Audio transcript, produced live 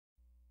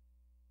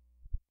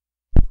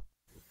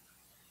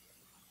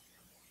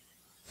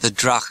The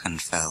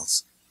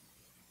Drachenfels.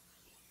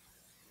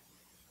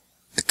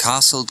 The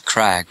castled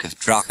crag of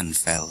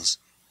Drachenfels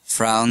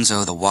frowns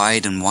o'er the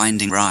wide and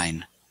winding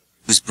Rhine,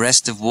 whose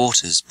breast of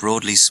waters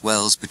broadly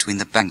swells between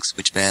the banks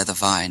which bear the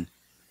vine,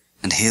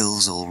 and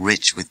hills all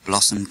rich with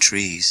blossomed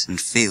trees, and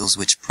fields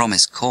which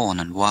promise corn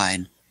and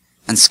wine,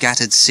 and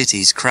scattered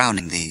cities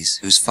crowning these,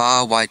 whose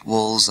far white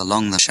walls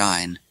along the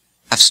shine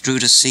have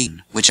strewed a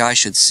scene which I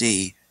should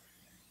see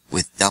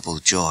with double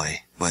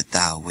joy wert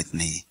thou with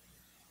me.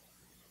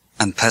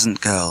 And peasant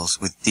girls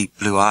with deep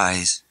blue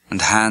eyes,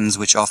 and hands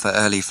which offer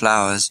early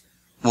flowers,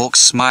 walk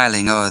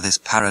smiling o'er this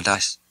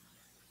paradise.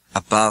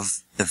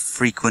 Above the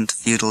frequent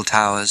feudal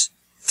towers,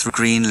 through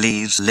green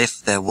leaves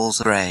lift their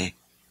walls grey,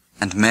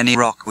 and many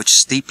rock which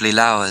steeply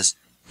lowers,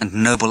 and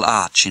noble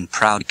arch in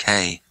proud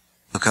decay,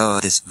 look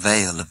o'er this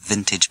vale of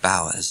vintage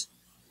bowers.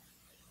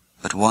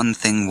 But one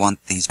thing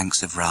want these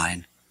banks of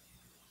Rhine,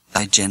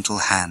 thy gentle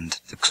hand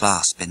to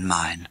clasp in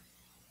mine.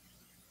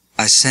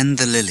 I send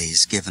the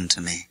lilies given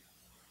to me,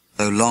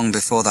 though long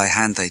before thy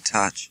hand they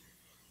touch.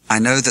 I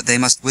know that they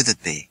must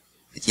withered be,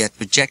 but yet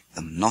reject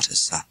them not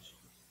as such.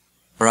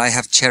 For I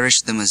have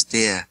cherished them as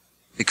dear,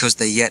 because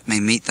they yet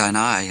may meet thine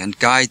eye, and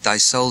guide thy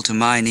soul to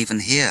mine even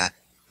here,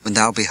 when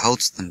thou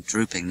behold'st them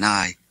drooping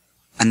nigh,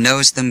 and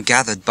knowest them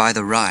gathered by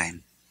the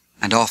Rhine,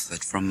 and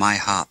offered from my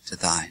heart to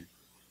thine.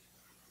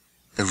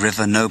 The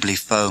river nobly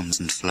foams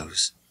and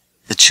flows,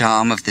 the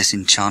charm of this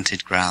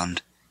enchanted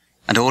ground,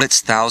 and all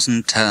its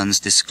thousand turns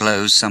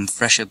disclose some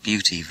fresher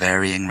beauty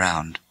varying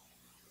round.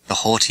 The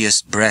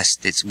haughtiest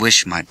breast its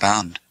wish might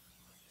bound,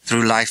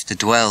 through life to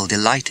dwell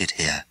delighted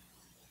here,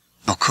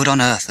 nor could on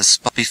earth a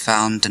spot be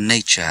found to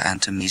nature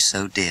and to me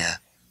so dear,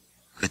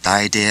 could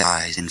thy dear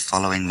eyes in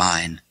following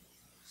mine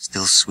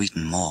still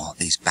sweeten more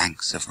these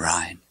banks of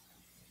Rhine.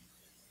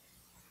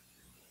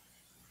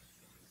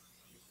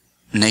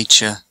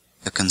 Nature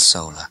the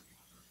Consoler.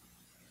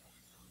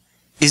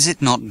 Is it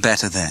not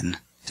better then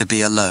to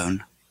be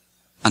alone,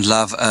 and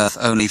love earth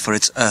only for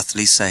its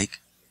earthly sake,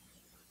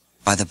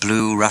 by the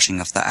blue rushing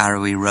of the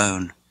arrowy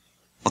Rhone,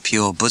 or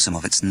pure bosom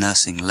of its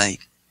nursing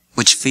lake,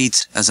 which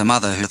feeds as a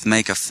mother who doth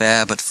make a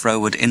fair but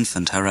froward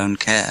infant her own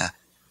care,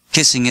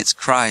 kissing its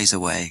cries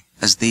away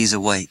as these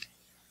awake?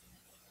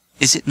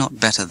 Is it not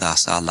better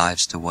thus our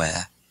lives to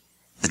wear,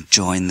 than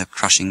join the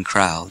crushing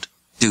crowd,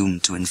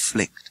 doomed to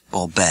inflict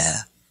or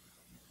bear?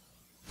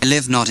 I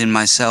live not in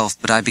myself,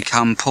 but I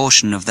become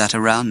portion of that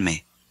around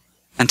me,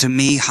 and to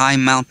me high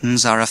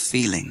mountains are a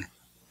feeling,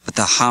 but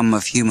the hum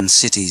of human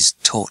cities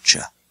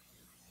torture.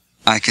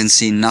 I can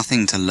see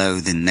nothing to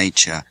loathe in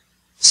nature,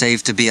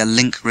 save to be a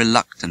link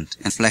reluctant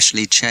in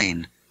fleshly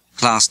chain,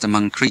 classed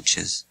among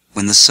creatures,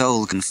 when the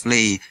soul can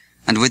flee,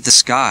 and with the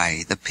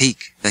sky, the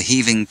peak, the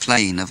heaving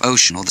plain of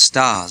ocean or the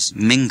stars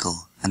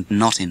mingle, and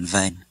not in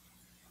vain.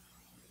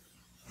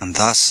 And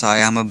thus I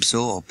am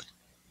absorbed,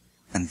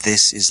 and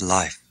this is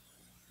life.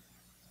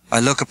 I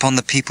look upon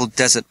the peopled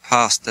desert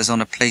past as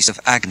on a place of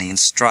agony and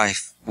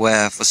strife,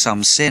 where for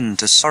some sin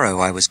to sorrow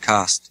I was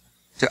cast,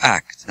 to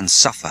act and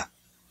suffer,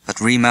 but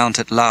remount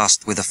at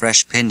last with a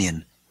fresh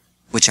pinion,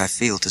 which I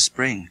feel to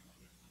spring,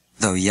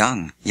 though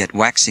young, yet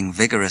waxing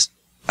vigorous,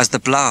 as the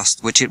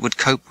blast which it would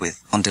cope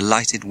with on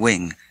delighted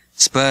wing,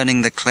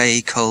 spurning the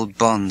clay-cold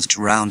bonds which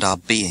round our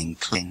being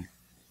cling.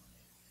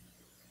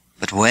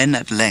 But when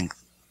at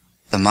length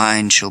the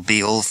mind shall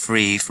be all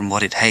free from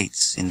what it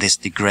hates in this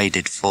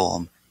degraded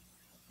form,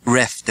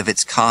 reft of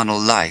its carnal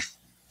life,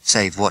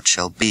 save what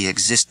shall be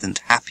existent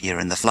happier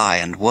in the fly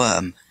and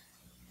worm,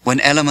 when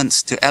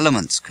elements to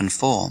elements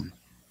conform,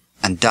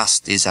 and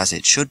dust is as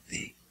it should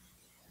be,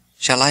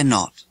 shall I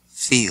not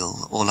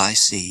feel all I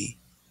see,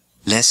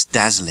 less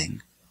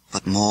dazzling,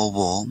 but more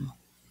warm,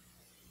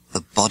 the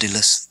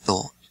bodiless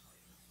thought,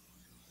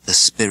 the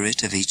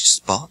spirit of each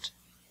spot,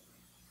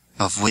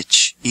 of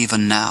which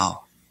even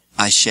now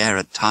I share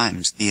at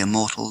times the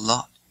immortal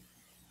lot?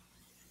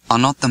 Are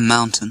not the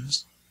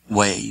mountains,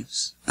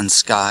 waves, and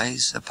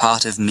skies a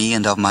part of me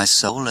and of my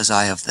soul as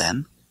I of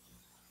them?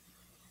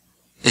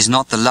 Is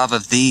not the love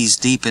of these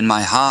deep in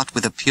my heart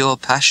with a pure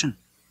passion?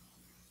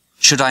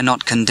 Should I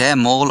not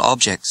condemn all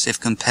objects if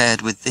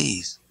compared with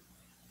these,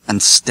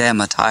 and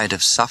stem a tide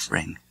of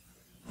suffering,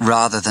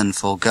 rather than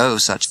forego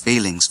such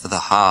feelings for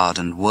the hard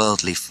and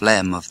worldly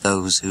phlegm of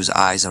those whose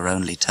eyes are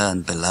only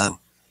turned below,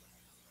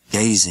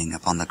 gazing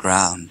upon the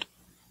ground,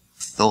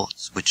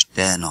 thoughts which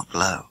dare not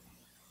glow?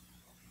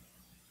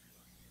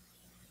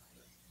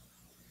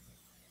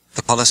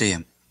 The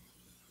Colosseum.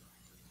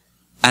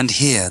 And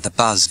here the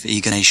buzz of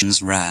eager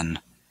nations ran,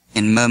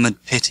 in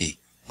murmured pity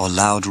or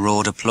loud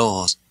roared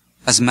applause,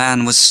 as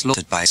man was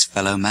slaughtered by his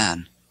fellow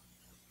man.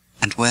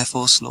 And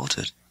wherefore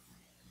slaughtered?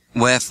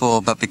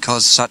 Wherefore but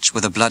because such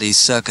were the bloody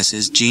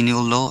circus's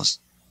genial laws,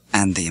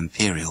 and the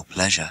imperial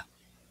pleasure?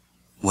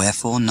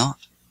 Wherefore not?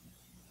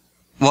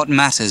 What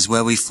matters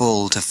where we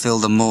fall to fill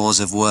the maws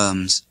of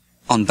worms,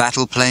 on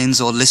battle plains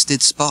or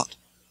listed spot?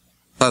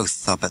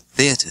 Both are but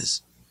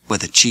theatres, where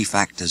the chief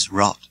actors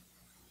rot.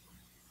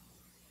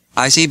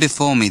 I see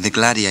before me the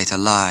gladiator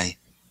lie,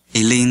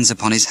 he leans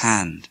upon his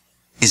hand,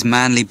 his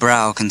manly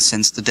brow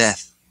consents to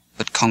death,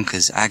 but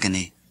conquers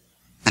agony,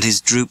 and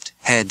his drooped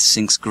head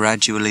sinks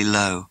gradually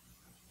low,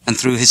 and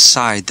through his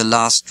side the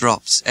last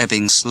drops,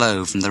 ebbing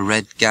slow from the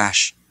red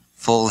gash,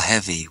 fall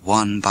heavy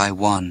one by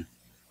one,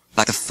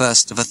 like the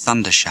first of a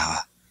thunder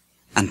shower,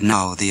 and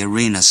now the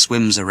arena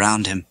swims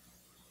around him.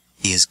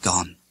 He is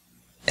gone,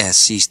 ere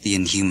ceased the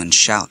inhuman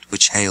shout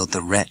which hailed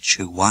the wretch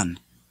who won.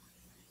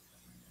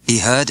 He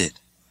heard it,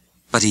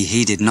 but he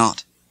heeded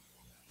not.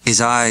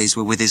 His eyes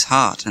were with his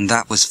heart, and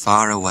that was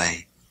far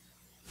away.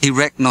 He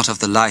recked not of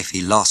the life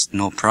he lost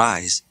nor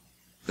prize,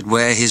 but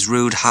where his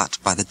rude hut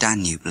by the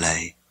Danube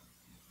lay.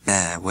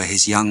 There were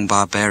his young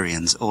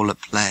barbarians all at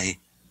play.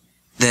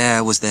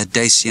 There was their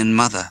Dacian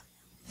mother,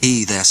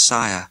 he their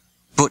sire,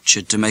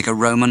 butchered to make a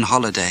Roman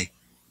holiday.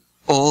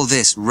 All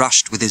this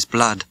rushed with his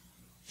blood.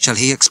 Shall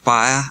he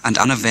expire and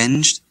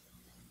unavenged?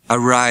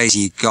 Arise,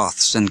 ye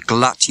Goths, and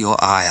glut your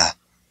ire.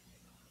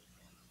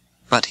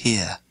 But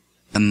here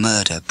the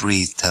murder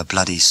breathed her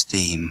bloody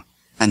steam,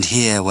 and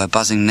here where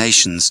buzzing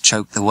nations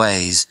choked the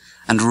ways,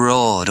 and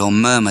roared or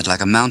murmured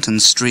like a mountain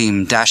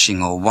stream, dashing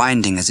or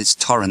winding as its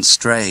torrent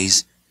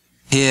strays,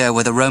 here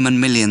where the Roman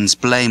millions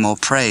blame or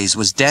praise,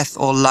 was death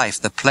or life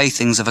the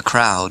playthings of a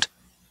crowd,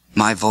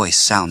 my voice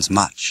sounds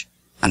much,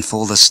 and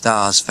fall the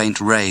stars'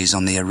 faint rays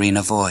on the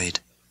arena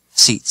void,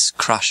 seats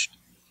crushed,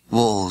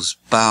 walls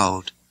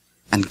bowed,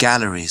 and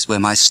galleries where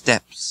my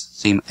steps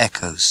seem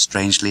echoes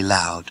strangely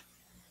loud.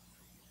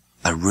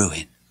 A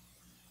ruin.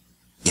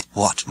 Yet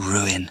what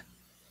ruin!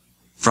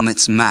 From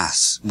its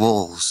mass,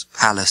 walls,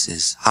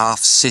 palaces, half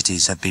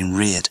cities have been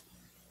reared.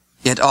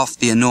 Yet oft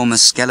the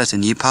enormous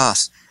skeleton ye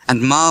pass,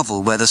 and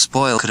marvel where the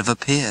spoil could have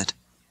appeared.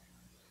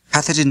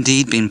 Hath it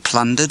indeed been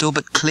plundered or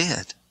but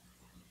cleared?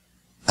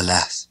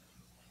 Alas,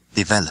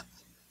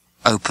 developed,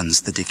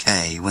 opens the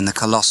decay when the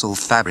colossal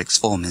fabric's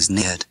form is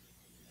neared.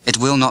 It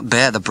will not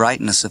bear the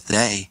brightness of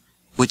day,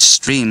 which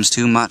streams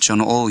too much on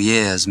all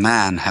years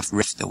man hath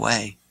rift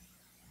away.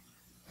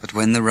 But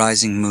when the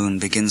rising moon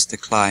begins to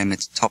climb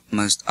its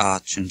topmost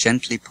arch and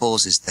gently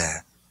pauses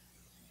there,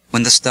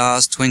 when the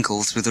stars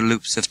twinkle through the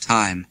loops of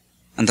time,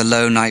 and the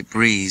low night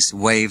breeze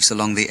waves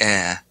along the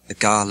air the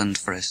garland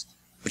forest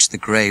which the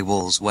grey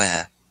walls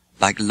wear,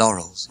 like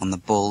laurels on the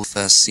bald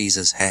first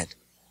Caesar's head,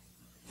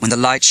 when the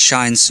light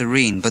shines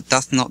serene but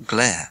doth not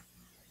glare,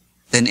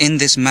 then in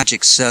this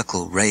magic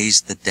circle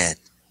raise the dead.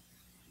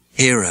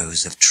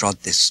 Heroes have trod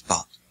this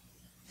spot,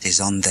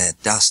 'tis on their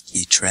dust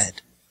ye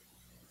tread.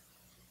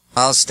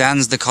 While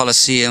stands the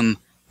Colosseum,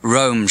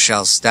 Rome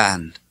shall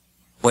stand.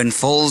 When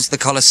falls the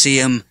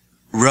Colosseum,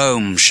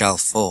 Rome shall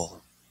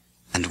fall.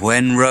 And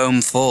when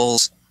Rome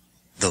falls,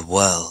 the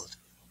world.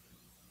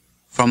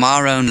 From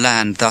our own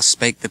land thus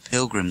spake the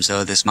pilgrims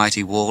o'er this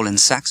mighty wall in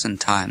Saxon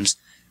times,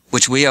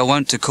 which we are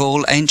wont to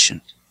call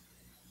ancient.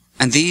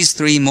 And these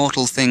three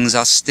mortal things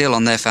are still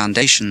on their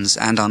foundations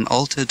and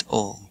unaltered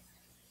all.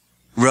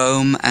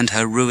 Rome and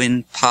her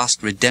ruin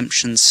past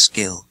redemption's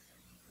skill.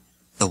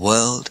 The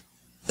world,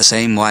 the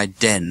same wide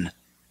den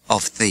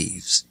of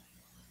thieves,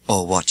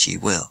 or what ye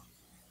will.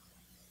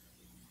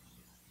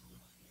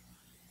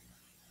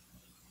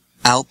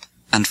 Alp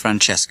and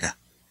Francesca.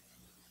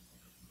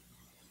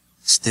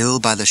 Still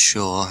by the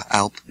shore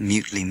Alp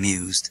mutely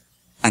mused,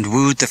 and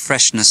wooed the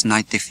freshness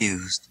night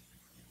diffused.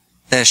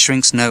 There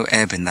shrinks no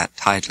ebb in that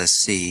tideless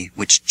sea,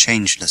 which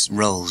changeless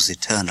rolls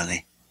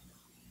eternally.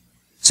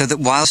 So that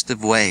whilst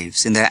of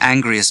waves, in their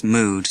angriest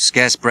mood,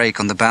 scarce break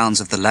on the bounds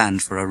of the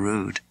land for a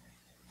rood,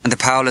 and the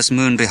powerless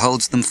moon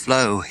beholds them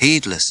flow,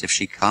 heedless if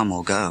she come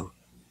or go.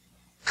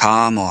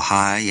 Calm or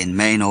high, in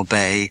main or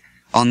bay,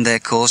 on their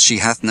course she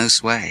hath no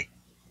sway.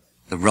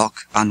 The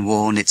rock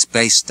unworn its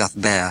base doth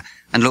bear,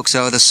 and looks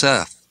o'er the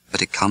surf,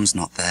 but it comes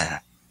not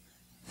there.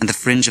 And the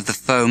fringe of the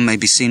foam may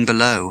be seen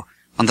below,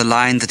 on the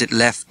line that it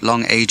left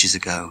long ages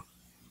ago,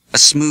 a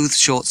smooth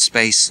short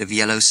space of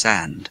yellow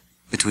sand,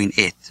 between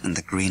it and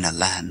the greener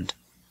land.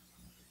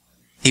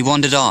 He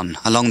wandered on,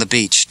 along the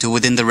beach, till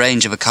within the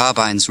range of a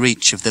carbine's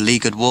reach of the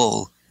leaguered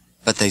wall,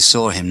 but they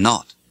saw him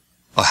not,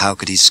 or how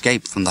could he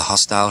scape from the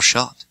hostile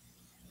shot?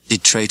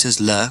 Did traitors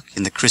lurk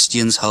in the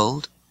Christians'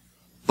 hold?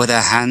 Were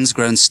their hands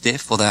grown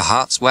stiff, or their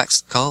hearts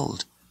waxed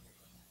cold?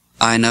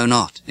 I know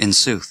not, in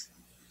sooth,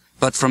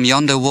 but from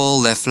yonder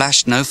wall there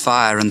flashed no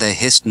fire, and there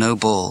hissed no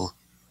ball,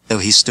 though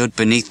he stood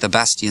beneath the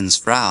bastion's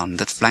frown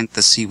that flanked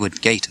the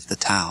seaward gate of the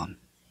town.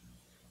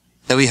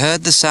 Though he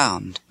heard the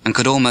sound, and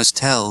could almost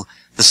tell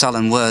the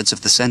sullen words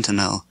of the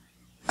sentinel,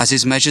 as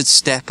his measured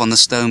step on the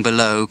stone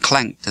below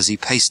clanked as he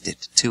paced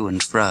it to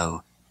and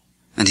fro,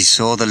 and he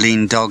saw the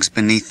lean dogs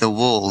beneath the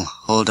wall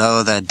hold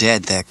o'er their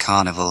dead their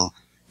carnival,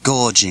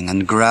 gorging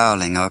and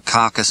growling o'er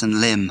carcass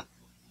and limb.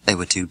 They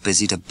were too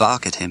busy to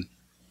bark at him.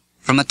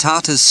 From a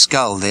Tartar's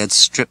skull they had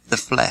stripped the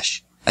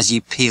flesh, as ye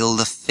peel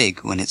the fig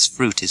when its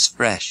fruit is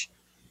fresh,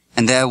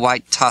 and their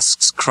white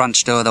tusks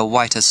crunched o'er the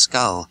whiter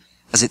skull,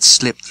 as it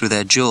slipped through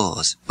their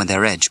jaws when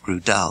their edge grew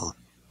dull,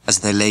 as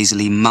they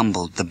lazily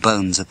mumbled the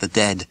bones of the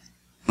dead,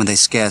 when they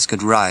scarce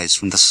could rise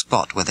from the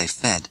spot where they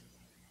fed.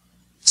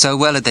 So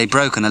well had they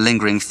broken a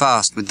lingering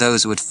fast with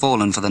those who had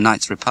fallen for the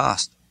night's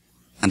repast,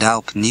 and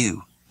Alp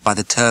knew by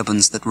the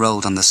turbans that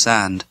rolled on the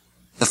sand.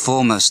 The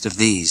foremost of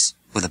these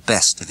were the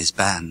best of his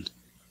band.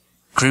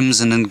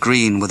 Crimson and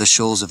green were the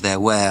shawls of their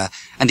wear,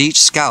 and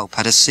each scalp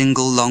had a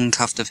single long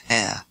tuft of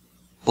hair.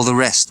 All the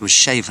rest was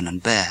shaven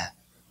and bare.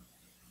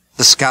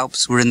 The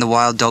scalps were in the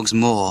wild dog's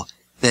maw,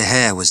 their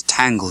hair was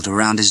tangled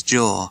around his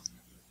jaw.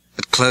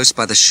 But close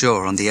by the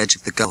shore on the edge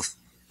of the gulf,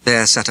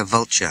 there sat a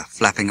vulture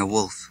flapping a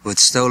wolf, who had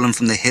stolen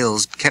from the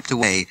hills but kept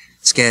away,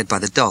 scared by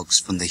the dogs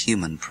from the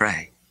human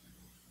prey.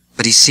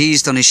 But he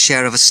seized on his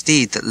share of a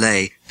steed that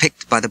lay,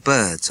 picked by the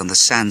birds on the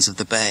sands of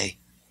the bay.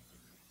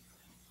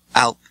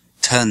 Alp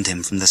turned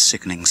him from the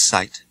sickening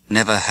sight,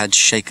 never had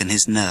shaken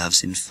his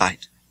nerves in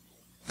fight.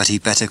 But he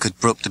better could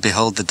brook to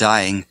behold the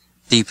dying,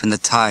 deep in the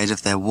tide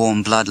of their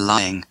warm blood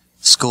lying,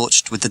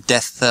 scorched with the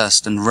death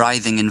thirst and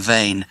writhing in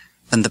vain,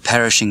 than the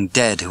perishing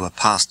dead who are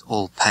past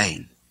all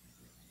pain.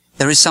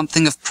 There is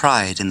something of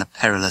pride in the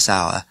perilous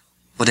hour,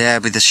 whate'er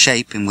be the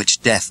shape in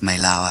which death may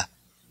lower.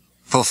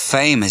 For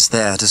fame is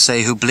there to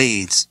say who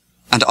bleeds,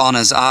 and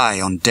honour's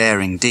eye on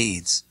daring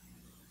deeds.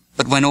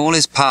 But when all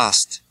is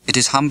past, it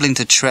is humbling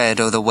to tread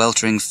o'er the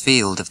weltering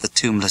field of the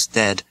tombless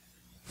dead,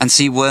 and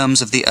see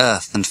worms of the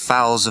earth and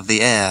fowls of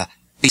the air,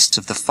 beasts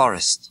of the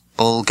forest,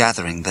 all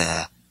gathering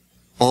there,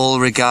 all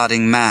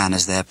regarding man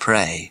as their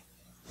prey,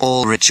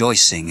 all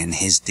rejoicing in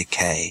his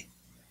decay.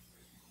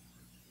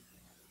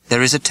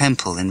 There is a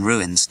temple in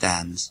ruin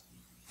stands,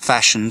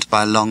 fashioned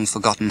by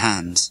long-forgotten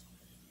hands.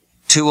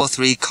 2 or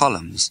 3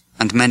 columns,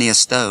 and many a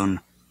stone,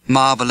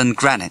 marble and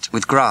granite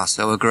with grass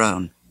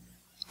o'ergrown.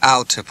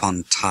 Out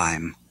upon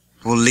time,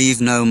 will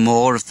leave no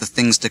more of the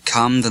things to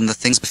come than the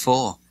things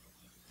before.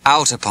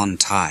 Out upon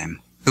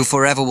time, who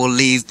forever will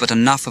leave but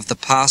enough of the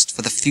past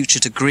for the future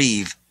to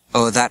grieve,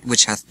 o'er that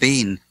which hath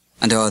been,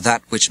 and o'er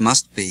that which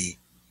must be.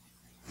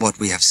 What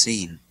we have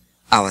seen,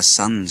 our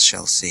sons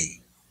shall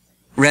see.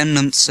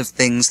 Remnants of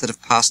things that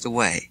have passed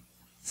away,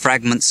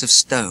 fragments of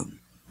stone,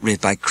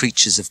 reared by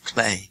creatures of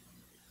clay.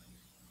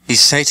 He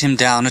sate him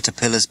down at a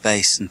pillar's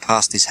base, and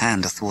passed his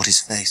hand athwart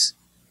his face.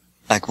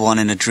 Like one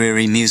in a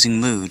dreary musing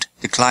mood,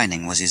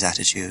 declining was his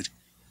attitude.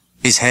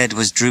 His head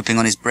was drooping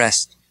on his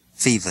breast,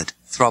 fevered,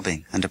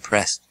 throbbing, and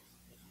oppressed.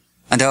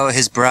 And o'er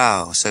his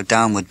brow, so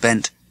downward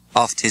bent,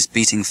 oft his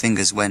beating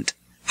fingers went,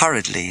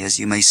 hurriedly, as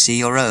you may see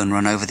your own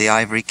run over the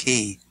ivory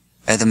key,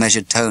 ere the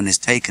measured tone is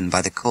taken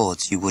by the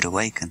chords you would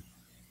awaken.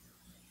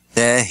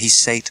 There he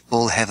sate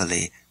all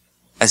heavily,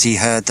 as he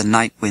heard the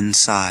night wind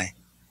sigh.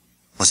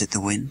 Was it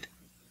the wind,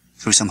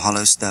 through some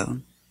hollow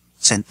stone,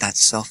 sent that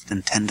soft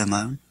and tender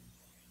moan?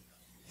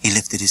 He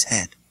lifted his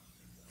head,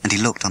 and he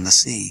looked on the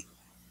sea,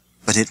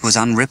 but it was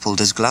unrippled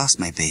as glass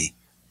may be.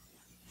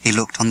 He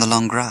looked on the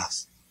long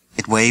grass,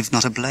 it waved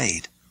not a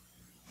blade.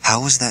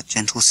 How was that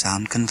gentle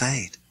sound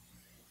conveyed?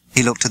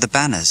 He looked to the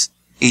banners,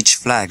 each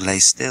flag lay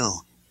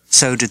still,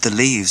 so did the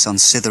leaves on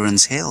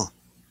Cithaeron's hill.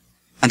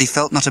 And he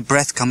felt not a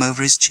breath come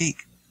over his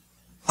cheek.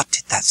 What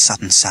did that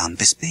sudden sound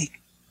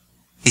bespeak?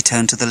 He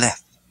turned to the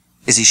left.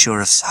 Is he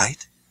sure of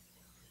sight?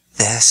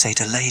 There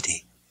sate a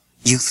lady,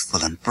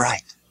 youthful and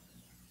bright.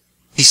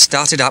 He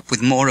started up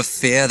with more of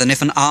fear than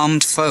if an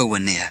armed foe were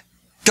near.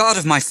 God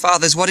of my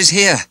fathers, what is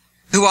here?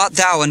 Who art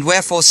thou, and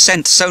wherefore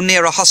sent so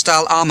near a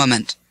hostile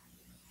armament?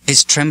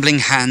 His trembling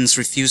hands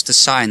refused to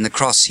sign the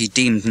cross he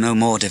deemed no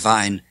more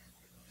divine.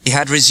 He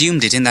had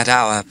resumed it in that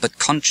hour, but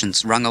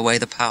conscience wrung away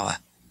the power.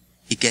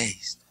 He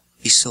gazed,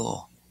 he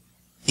saw,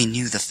 he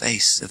knew the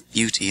face of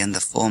beauty and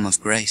the form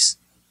of grace.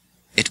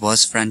 It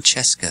was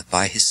Francesca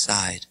by his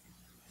side,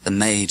 the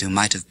maid who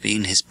might have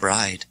been his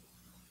bride.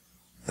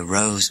 The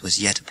rose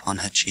was yet upon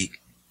her cheek,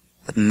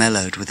 but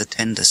mellowed with a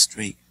tender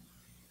streak.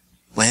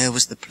 Where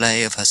was the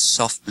play of her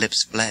soft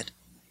lips fled?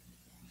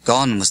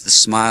 Gone was the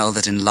smile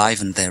that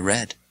enlivened their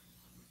red.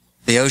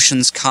 The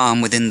ocean's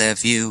calm within their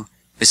view,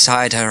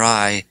 beside her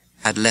eye,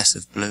 had less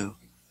of blue.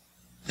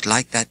 But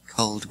like that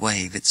cold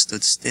wave it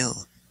stood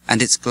still,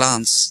 and its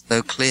glance,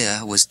 though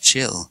clear, was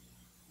chill.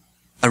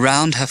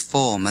 Around her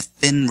form a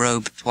thin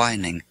robe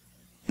twining,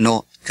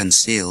 naught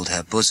concealed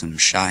her bosom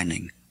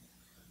shining.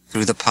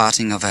 Through the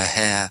parting of her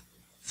hair,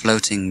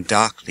 floating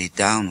darkly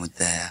downward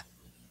there,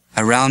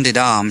 her rounded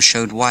arm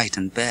showed white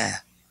and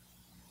bare.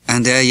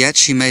 And ere yet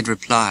she made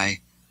reply,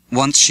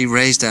 once she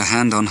raised her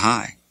hand on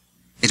high.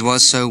 It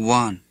was so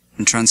wan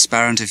and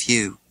transparent of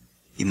hue,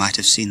 you might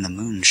have seen the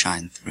moon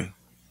shine through.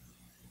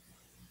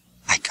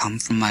 I come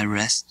from my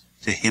rest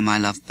to him I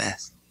love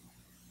best,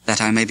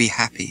 that I may be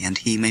happy and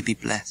he may be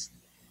blessed.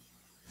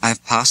 I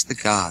have passed the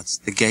guards,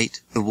 the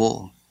gate, the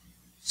wall,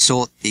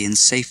 sought thee in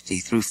safety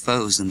through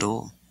foes and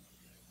all.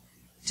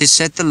 'Tis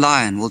said the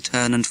lion will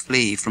turn and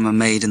flee from a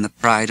maid in the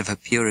pride of her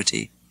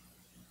purity,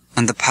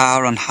 and the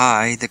power on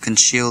high that can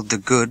shield the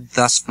good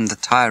thus from the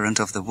tyrant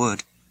of the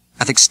wood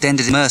hath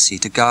extended mercy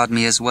to guard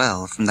me as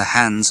well from the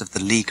hands of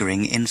the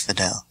leaguering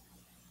infidel.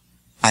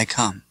 I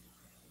come,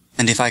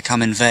 and if I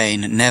come in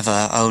vain,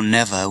 never, oh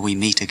never, we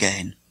meet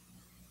again.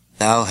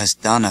 Thou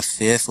hast done a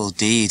fearful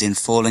deed in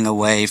falling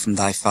away from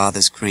thy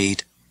father's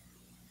creed.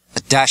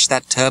 But dash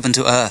that turban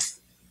to earth,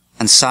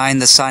 and sign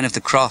the sign of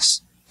the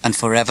cross, and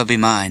forever be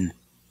mine.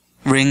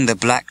 Wring the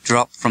black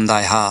drop from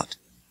thy heart,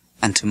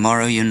 and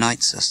tomorrow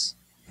unites us,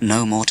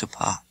 no more to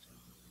part.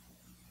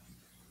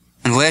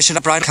 And where should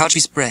our bridal couch be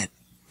spread?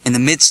 In the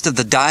midst of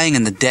the dying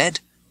and the dead?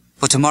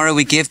 For tomorrow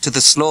we give to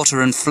the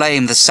slaughter and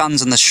flame the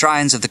sons and the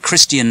shrines of the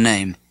Christian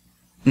name.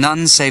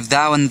 None save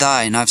thou and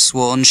thine, I've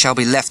sworn, shall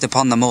be left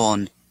upon the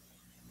morn.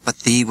 But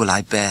thee will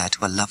I bear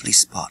to a lovely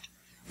spot,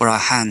 where our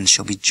hands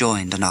shall be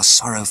joined and our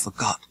sorrow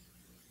forgot.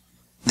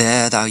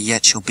 There thou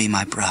yet shalt be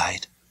my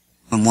bride,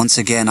 when once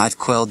again I've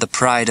quelled the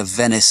pride of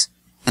Venice,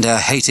 and her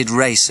hated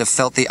race have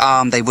felt the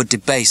arm they would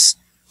debase,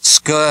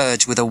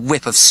 scourge with a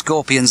whip of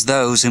scorpions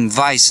those whom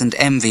vice and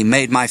envy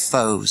made my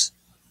foes.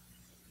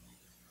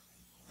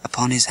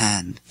 Upon his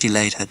hand she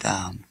laid her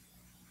down.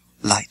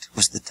 Light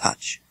was the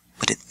touch,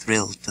 but it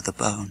thrilled to the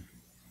bone,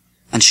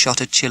 and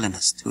shot a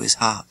chilliness to his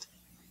heart,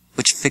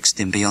 which fixed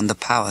him beyond the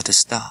power to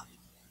start.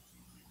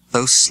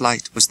 Though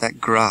slight was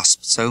that grasp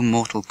so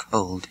mortal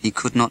cold, he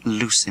could not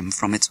loose him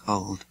from its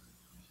hold.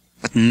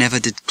 But never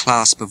did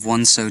clasp of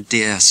one so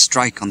dear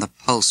strike on the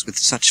pulse with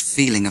such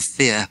feeling of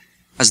fear,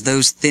 as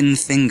those thin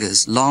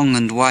fingers, long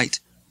and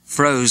white,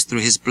 froze through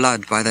his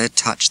blood by their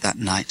touch that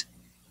night.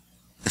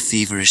 The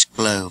feverish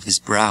glow of his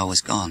brow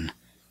was gone,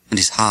 and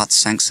his heart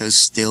sank so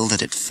still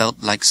that it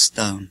felt like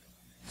stone,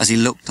 as he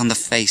looked on the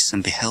face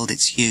and beheld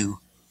its hue,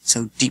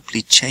 so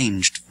deeply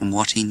changed from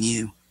what he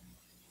knew.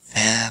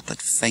 Fair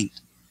but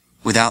faint,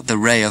 without the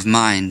ray of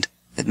mind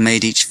that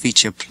made each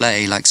feature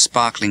play like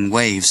sparkling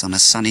waves on a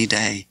sunny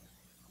day.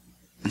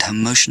 And her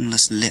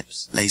motionless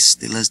lips lay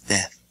still as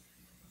death,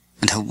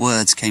 and her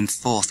words came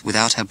forth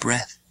without her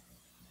breath,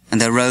 and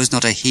there rose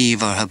not a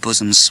heave o'er her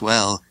bosom's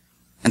swell,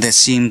 and there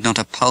seemed not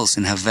a pulse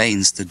in her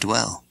veins to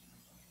dwell.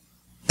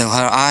 Though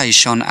her eyes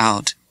shone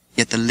out,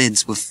 yet the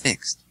lids were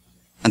fixed,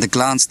 and the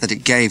glance that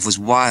it gave was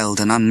wild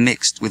and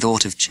unmixed with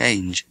aught of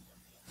change,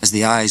 as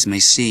the eyes may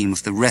seem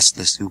of the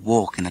restless who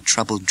walk in a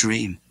troubled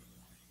dream,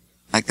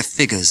 like the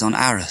figures on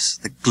Arras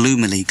that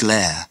gloomily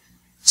glare,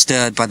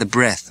 stirred by the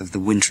breath of the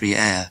wintry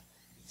air,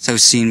 so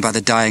seen by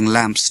the dying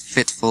lamp's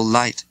fitful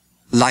light,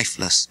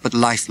 lifeless but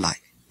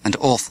lifelike and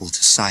awful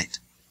to sight,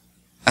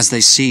 as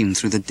they seem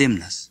through the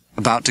dimness,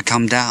 about to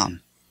come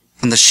down,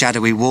 from the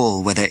shadowy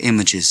wall where their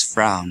images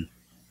frown,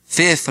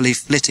 fearfully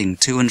flitting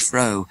to and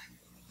fro,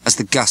 as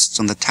the gusts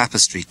on the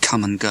tapestry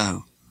come and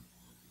go.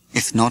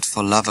 If not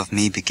for love of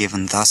me be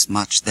given thus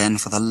much, then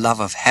for the love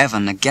of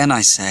heaven, again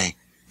I say,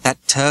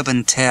 that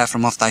turban tear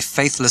from off thy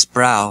faithless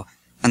brow,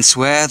 and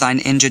swear thine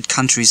injured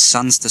country's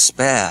sons to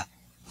spare,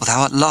 or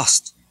thou art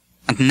lost,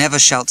 and never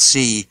shalt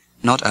see,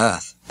 not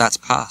earth, that's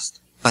past,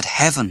 but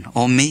heaven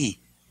or me.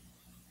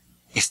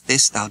 If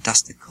this thou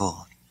dost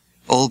accord,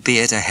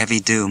 albeit a heavy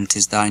doom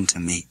 'tis thine to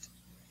meet,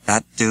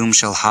 that doom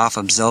shall half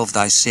absolve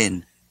thy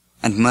sin,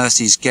 and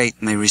mercy's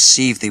gate may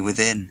receive thee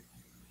within.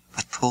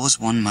 But pause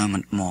one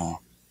moment more,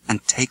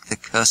 and take the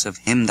curse of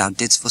him thou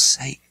didst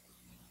forsake,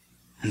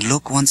 and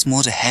look once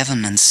more to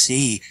heaven and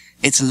see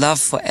its love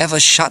for ever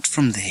shut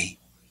from thee.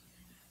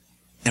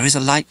 There is a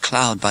light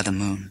cloud by the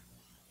moon,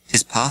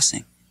 'tis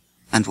passing,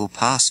 and will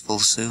pass full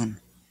soon.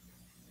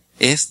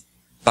 If,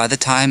 by the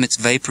time its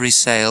vapoury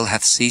sail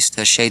hath ceased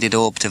her shaded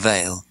orb to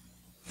veil,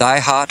 thy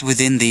heart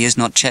within thee is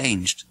not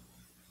changed,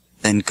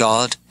 then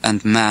God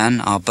and man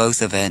are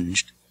both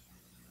avenged.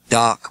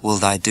 Dark will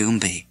thy doom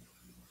be,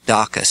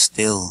 darker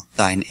still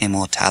thine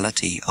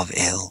immortality of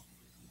ill.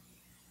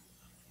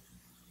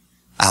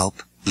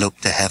 Alp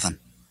looked to heaven,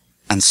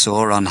 and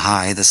saw on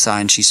high the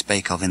sign she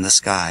spake of in the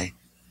sky,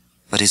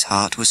 but his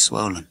heart was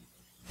swollen,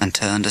 and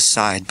turned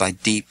aside by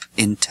deep,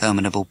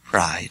 interminable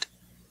pride.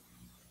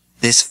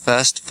 This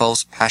first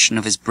false passion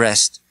of his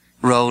breast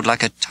rolled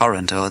like a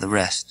torrent o'er the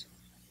rest.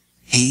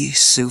 He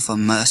sue for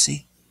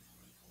mercy?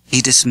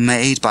 He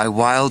dismayed by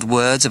wild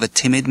words of a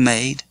timid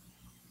maid?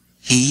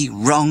 He,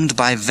 wronged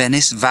by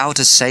Venice, vow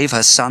to save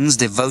her sons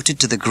devoted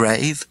to the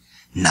grave?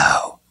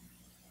 No,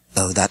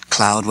 though that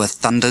cloud were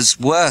thunder's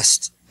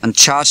worst, and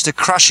charged to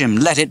crush him,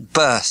 let it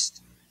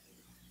burst.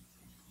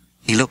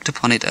 He looked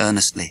upon it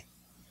earnestly,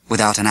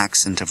 without an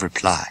accent of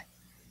reply.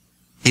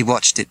 He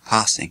watched it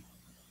passing.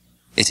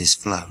 It is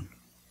flown.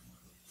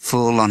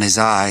 Full on his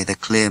eye the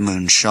clear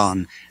moon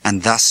shone,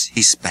 and thus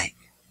he spake.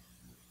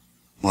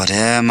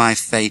 Whate'er my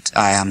fate,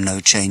 I am no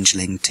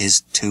changeling,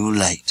 'tis too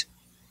late.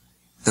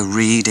 The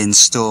reed in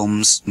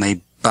storms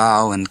may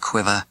bow and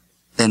quiver,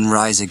 then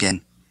rise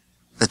again.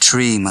 The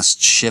tree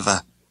must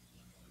shiver.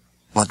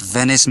 What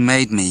Venice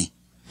made me,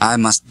 I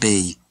must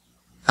be,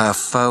 her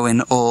foe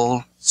in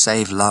all,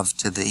 save love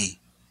to thee.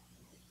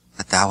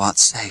 But thou art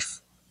safe.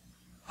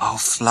 Oh,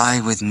 fly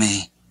with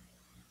me.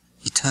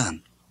 He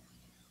turned,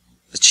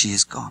 but she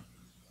is gone.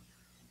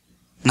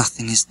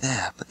 Nothing is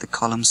there but the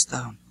column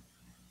stone.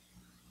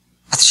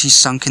 Hath she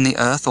sunk in the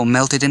earth or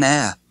melted in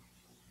air?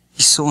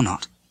 He saw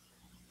not,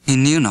 he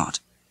knew not,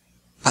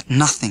 but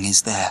nothing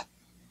is there.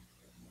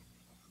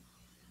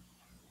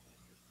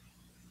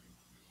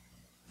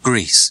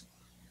 Greece.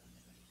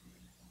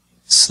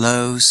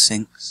 Slow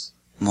sinks,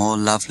 more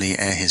lovely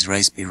ere his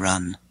race be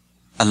run,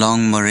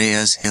 along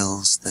Moria's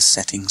hills the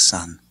setting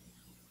sun.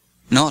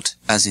 not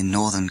as in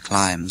northern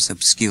climes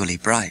obscurely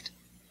bright,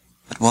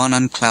 but one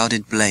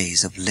unclouded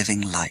blaze of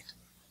living light.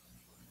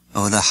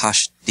 O'er the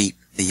hushed deep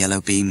the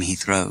yellow beam he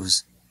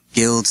throws,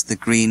 gilds the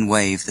green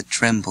wave that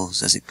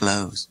trembles as it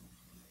glows.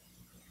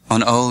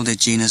 On old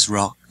Aegena's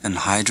rock and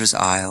Hydra's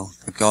isle,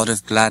 the god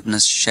of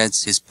gladness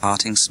sheds his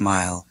parting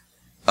smile,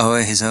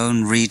 o'er his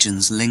own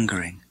regions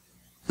lingering,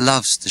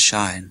 loves to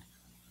shine,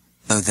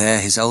 though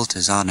there his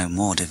altars are no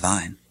more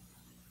divine.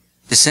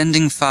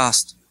 Descending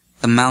fast,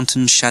 the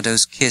mountain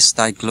shadows kiss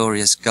thy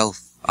glorious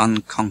gulf,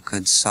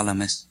 unconquered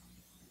Salamis.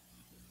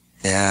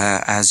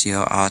 There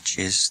azure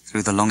arches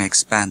through the long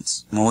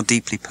expanse, more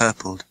deeply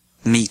purpled,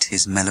 meet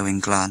his mellowing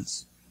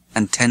glance,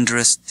 and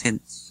tenderest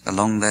tints,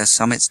 along their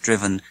summits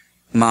driven,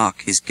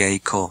 mark his gay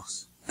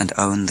course, and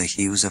own the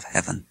hues of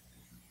heaven,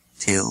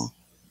 till,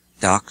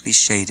 darkly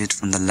shaded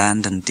from the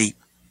land and deep,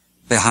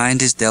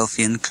 behind his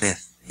Delphian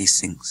cliff he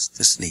sinks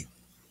to sleep.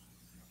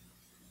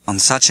 On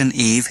such an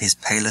eve his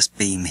palest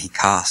beam he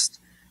cast,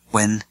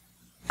 when,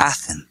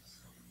 Athens,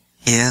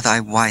 here thy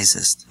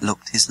wisest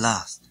looked his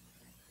last.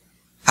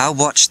 How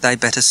watched thy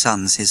better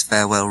sons his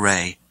farewell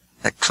ray,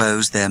 that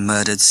closed their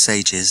murdered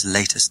sages'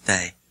 latest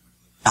day?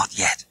 Not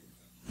yet,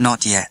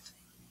 not yet.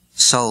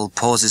 Sol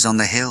pauses on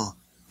the hill,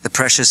 the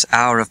precious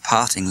hour of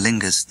parting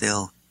lingers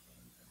still.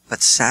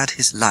 But sad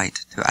his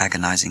light to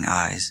agonizing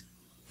eyes,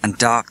 and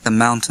dark the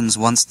mountains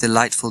once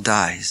delightful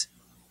dies.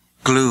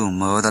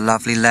 Gloom o'er the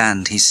lovely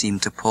land he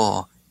seemed to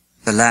pour,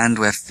 the land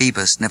where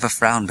Phoebus never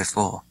frowned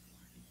before.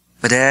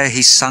 But ere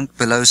he sunk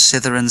below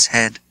Cytheron's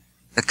head,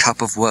 the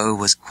cup of woe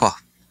was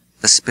quaffed,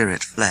 the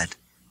spirit fled.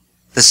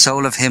 The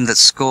soul of him that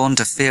scorned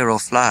to fear or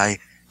fly,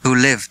 who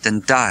lived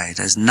and died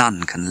as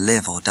none can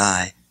live or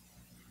die.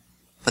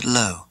 But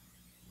lo,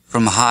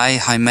 from high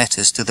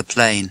Hymettus to the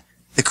plain,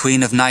 the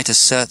queen of night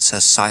asserts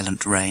her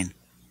silent reign.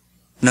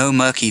 No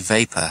murky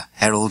vapour,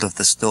 herald of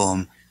the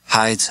storm,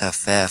 hides her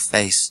fair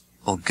face,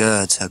 or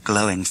girds her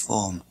glowing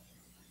form.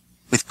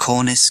 With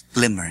cornice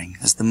glimmering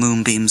as the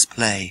moonbeams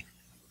play,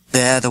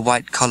 there the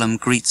white column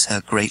greets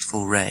her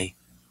grateful ray,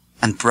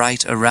 and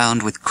bright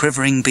around with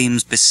quivering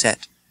beams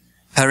beset,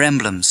 her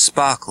emblem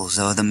sparkles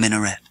o'er the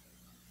minaret.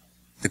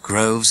 The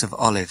groves of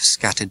olives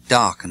scattered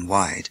dark and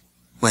wide,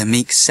 where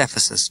meek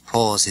Cephasus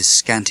pours his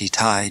scanty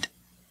tide,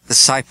 the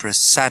cypress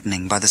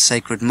saddening by the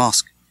sacred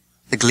mosque,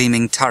 the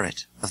gleaming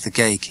turret of the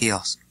gay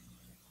kiosk.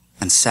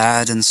 And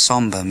sad and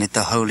sombre mid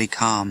the holy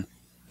calm,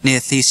 near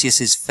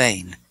Theseus's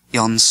fane,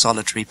 yon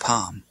solitary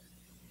palm,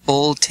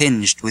 all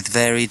tinged with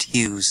varied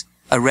hues,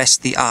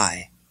 arrest the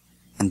eye,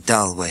 and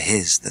dull were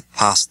his that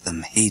passed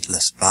them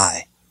heedless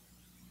by.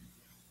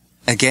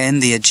 Again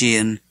the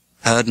Aegean,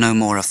 heard no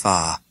more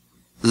afar,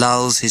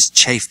 lulls his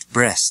chafed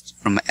breast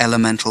from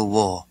elemental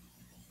war.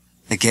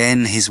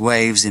 Again his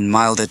waves in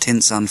milder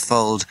tints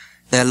unfold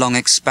their long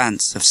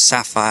expanse of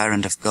sapphire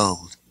and of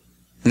gold,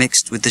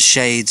 mixed with the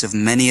shades of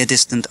many a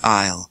distant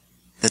isle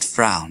that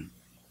frown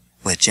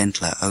where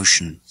gentler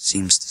ocean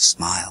seems to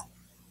smile.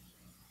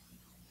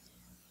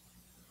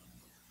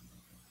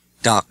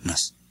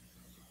 Darkness.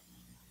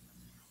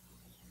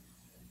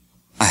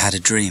 I had a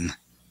dream,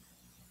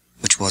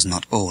 which was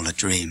not all a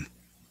dream.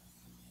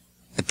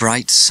 The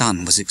bright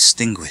sun was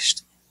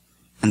extinguished,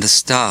 and the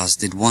stars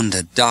did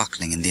wander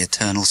darkling in the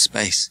eternal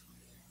space,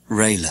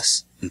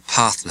 rayless and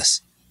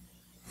pathless,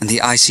 and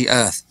the icy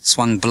earth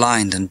swung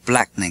blind and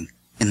blackening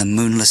in the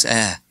moonless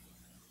air.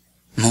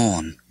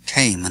 Morn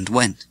came and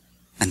went,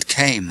 and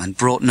came and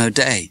brought no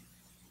day,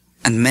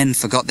 and men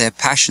forgot their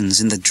passions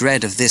in the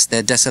dread of this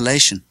their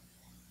desolation.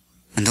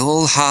 And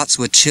all hearts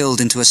were chilled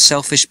into a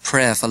selfish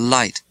prayer for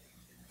light,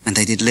 and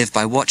they did live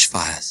by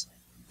watchfires,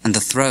 and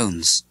the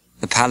thrones,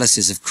 the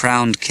palaces of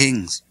crowned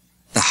kings,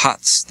 the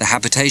huts, the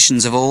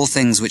habitations of all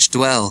things which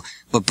dwell,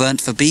 were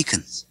burnt for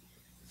beacons.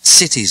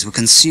 Cities were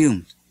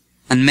consumed,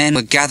 and men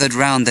were gathered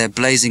round their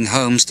blazing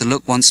homes to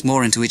look once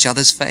more into each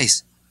other's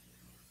face.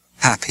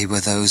 Happy were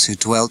those who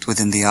dwelt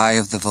within the eye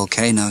of the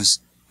volcanoes,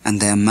 and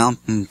their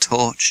mountain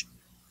torch.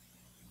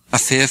 A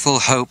fearful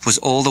hope was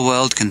all the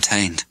world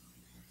contained.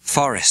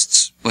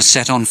 Forests were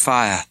set on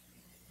fire,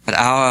 but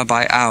hour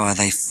by hour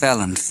they fell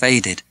and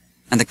faded,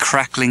 and the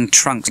crackling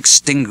trunks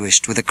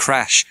extinguished with a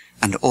crash,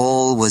 and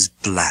all was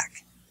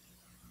black.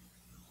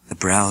 The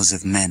brows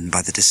of men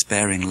by the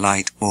despairing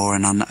light wore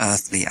an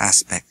unearthly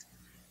aspect,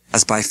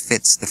 as by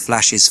fits the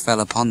flashes fell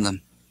upon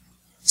them.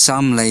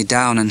 Some lay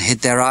down and hid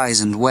their eyes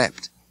and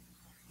wept,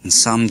 and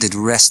some did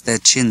rest their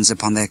chins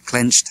upon their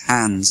clenched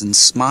hands and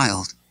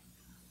smiled,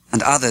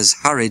 and others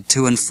hurried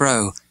to and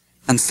fro,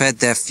 and fed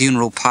their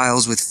funeral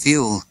piles with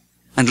fuel,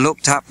 and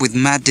looked up with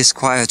mad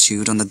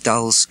disquietude on the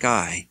dull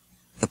sky,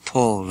 the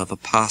pall of a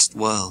past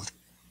world.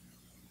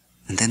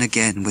 And then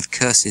again with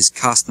curses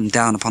cast them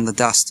down upon the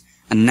dust,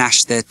 and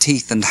gnashed their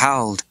teeth and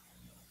howled.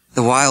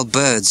 The wild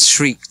birds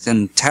shrieked,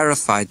 and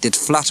terrified did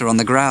flutter on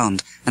the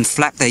ground, and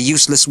flap their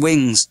useless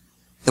wings.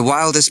 The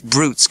wildest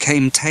brutes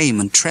came tame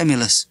and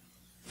tremulous,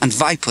 and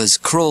vipers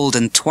crawled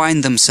and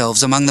twined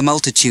themselves among the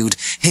multitude,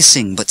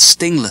 hissing but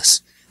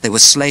stingless. They were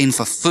slain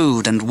for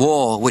food, and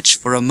war, which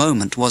for a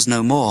moment was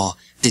no more,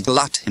 did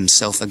glut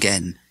himself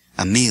again,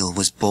 A meal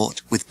was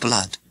bought with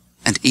blood,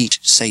 and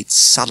each sate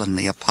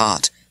sullenly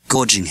apart,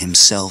 gorging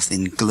himself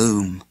in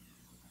gloom.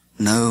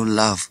 No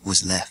love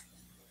was left.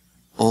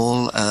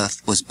 All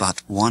earth was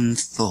but one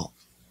thought,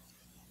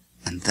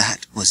 and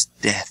that was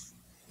death,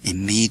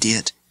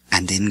 immediate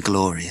and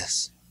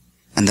inglorious.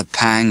 And the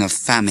pang of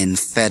famine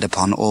fed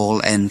upon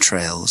all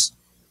entrails.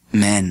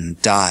 Men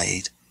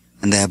died,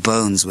 and their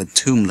bones were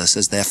tombless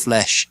as their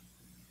flesh.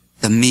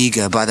 The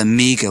meagre by the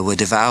meagre were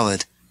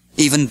devoured.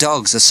 Even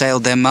dogs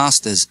assailed their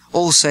masters,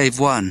 all save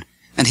one,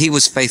 and he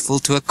was faithful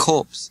to a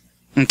corpse,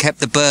 and kept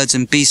the birds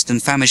and beasts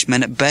and famished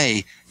men at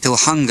bay, till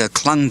hunger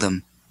clung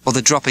them, or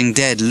the dropping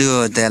dead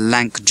lured their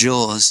lank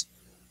jaws.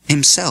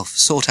 Himself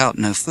sought out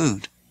no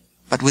food,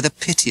 but with a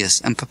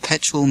piteous and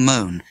perpetual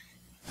moan,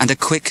 and a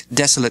quick,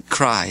 desolate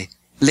cry,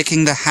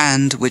 licking the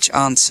hand which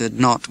answered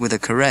not with a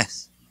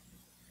caress,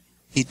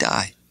 he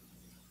died.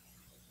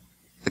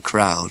 The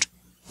crowd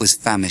was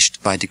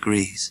famished by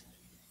degrees,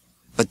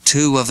 but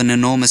 2 of an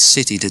enormous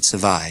city did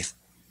survive,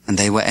 and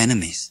they were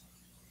enemies.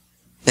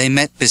 They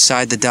met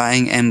beside the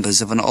dying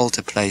embers of an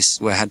altar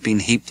place where had been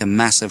heaped a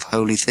mass of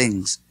holy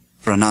things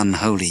for an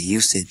unholy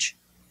usage.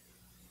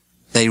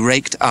 They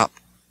raked up,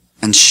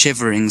 and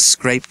shivering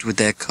scraped with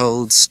their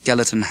cold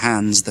skeleton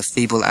hands the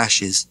feeble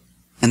ashes,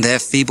 and their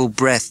feeble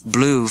breath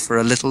blew for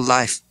a little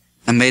life,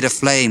 and made a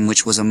flame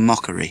which was a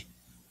mockery.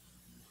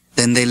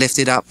 Then they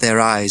lifted up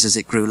their eyes as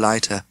it grew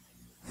lighter,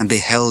 and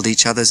beheld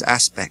each other's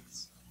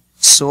aspects,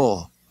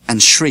 saw,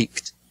 and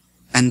shrieked,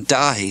 and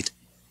died.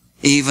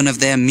 Even of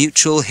their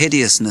mutual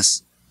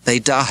hideousness they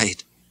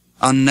died,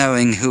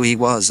 unknowing who he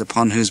was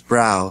upon whose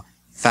brow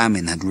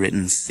famine had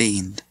written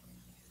fiend.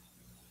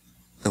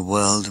 The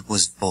world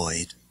was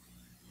void.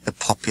 The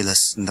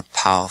populous and the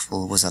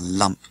powerful was a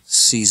lump,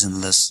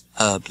 seasonless,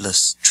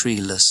 herbless,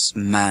 treeless,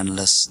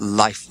 manless,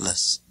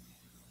 lifeless.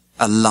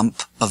 A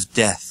lump of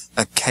death,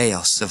 a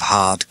chaos of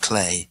hard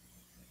clay.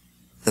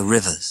 The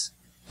rivers,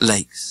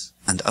 lakes,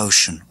 and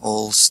ocean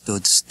all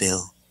stood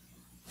still,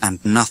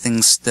 and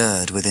nothing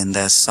stirred within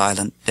their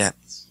silent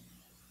depths.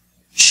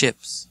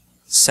 Ships,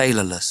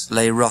 sailorless,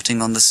 lay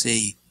rotting on the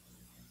sea,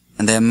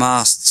 and their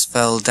masts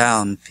fell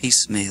down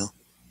piecemeal.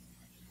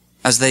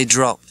 As they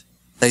dropped,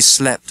 they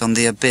slept on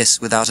the abyss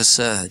without a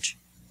surge.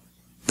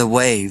 The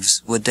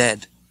waves were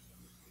dead.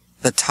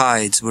 The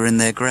tides were in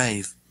their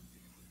grave.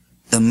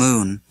 The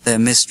moon, their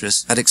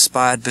mistress, had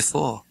expired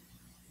before.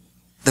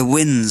 The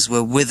winds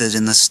were withered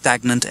in the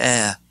stagnant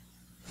air,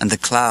 and the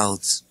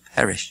clouds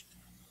perished.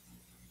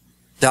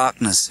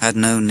 Darkness had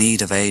no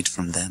need of aid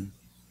from them.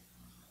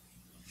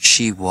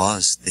 She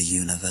was the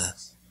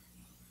universe.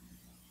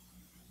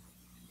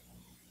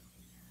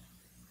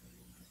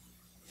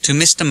 To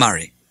Mr.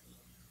 Murray.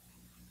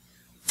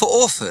 For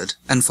Orford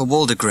and for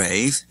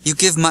Waldegrave you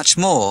give much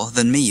more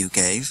than me you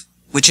gave,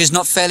 which is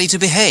not fairly to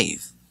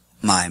behave,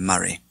 my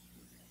Murray.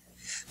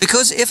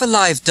 Because if a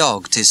live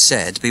dog, 'tis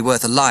said, be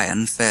worth a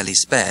lion fairly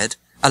sped,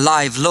 a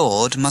live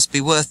lord must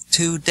be worth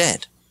 2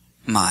 dead,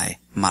 my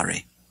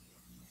Murray.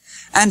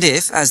 And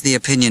if, as the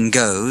opinion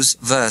goes,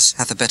 verse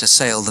hath a better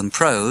sale than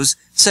prose,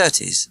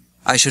 certes,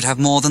 I should have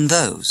more than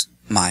those,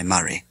 my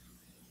Murray.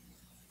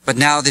 But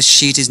now this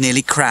sheet is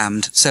nearly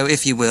crammed, so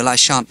if you will I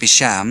shan't be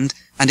shammed,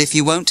 and if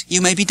you won't,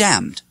 you may be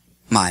damned,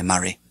 my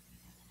Murray.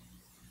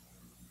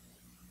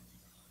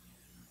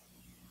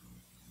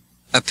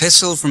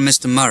 Epistle from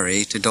Mr.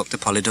 Murray to Dr.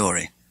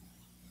 Polidori.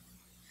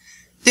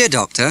 Dear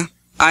Doctor,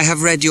 I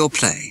have read your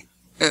play,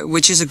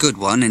 which is a good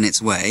one in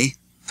its way,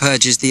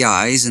 purges the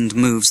eyes and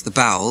moves the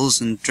bowels,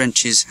 and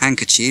drenches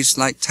handkerchiefs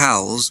like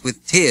towels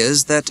with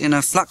tears that in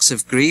a flux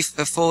of grief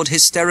afford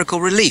hysterical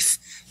relief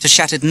to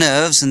shattered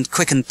nerves and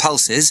quickened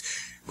pulses,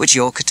 which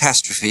your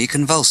catastrophe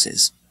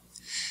convulses.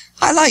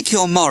 I like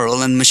your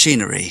moral and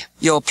machinery.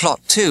 Your plot,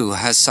 too,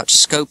 has such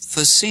scope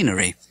for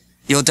scenery.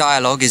 Your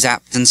dialogue is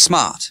apt and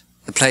smart,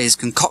 the play's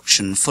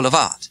concoction full of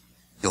art.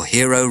 Your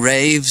hero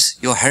raves,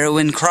 your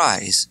heroine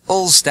cries,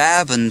 all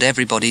stab and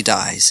everybody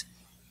dies.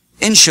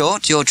 In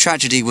short, your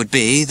tragedy would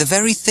be the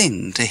very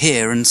thing to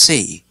hear and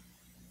see.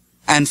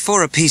 And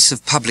for a piece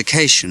of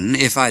publication,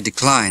 if I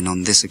decline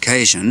on this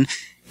occasion,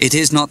 it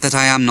is not that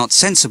I am not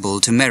sensible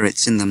to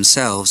merits in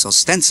themselves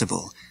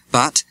ostensible,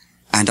 but,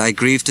 and I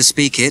grieve to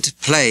speak it,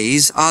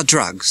 plays are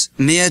drugs,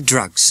 mere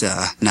drugs,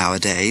 sir,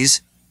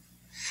 nowadays.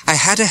 I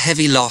had a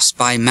heavy loss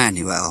by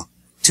Manuel,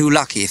 too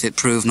lucky if it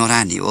prove not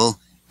annual,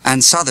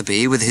 and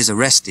Sotheby with his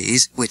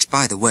Orestes, which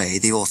by the way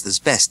the author's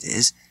best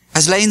is,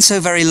 has lain so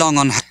very long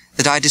on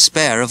that I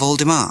despair of all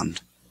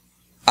demand.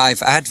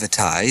 I've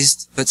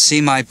advertised, but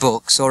see my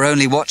books, or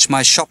only watch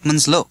my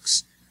shopman's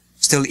looks.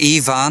 Still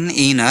Ivan,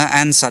 Ina,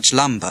 and such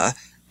lumber,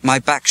 my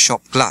back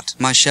shop glut,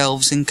 my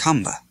shelves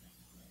encumber.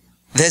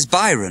 There's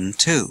Byron,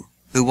 too,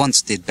 who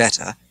once did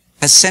better,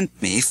 has sent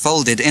me,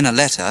 folded in a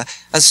letter,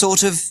 a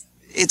sort of,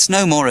 it's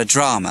no more a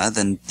drama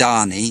than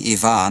Darnay,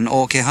 Ivan,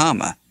 or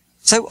Kehama.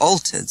 So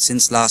altered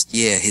since last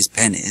year his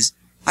pen is,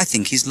 I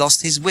think he's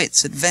lost his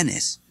wits at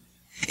Venice.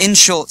 In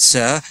short,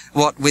 sir,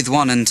 what with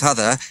one and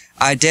t'other,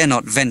 I dare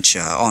not venture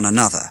on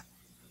another.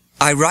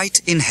 I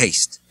write in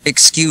haste,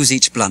 excuse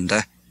each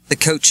blunder, the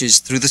coaches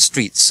through the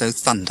streets so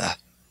thunder.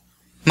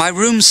 My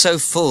room's so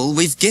full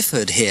we've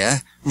Gifford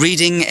here,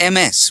 reading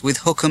MS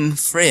with Hookham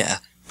Freer,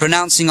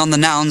 pronouncing on the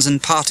nouns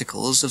and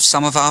particles of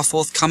some of our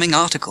forthcoming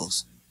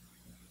articles.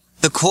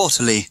 The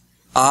Quarterly,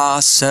 ah,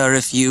 sir,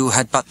 if you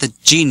had but the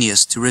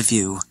genius to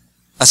review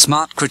a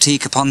smart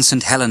critique upon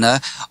St.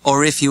 Helena,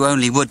 or if you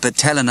only would but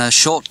tell in a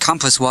short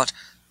compass what—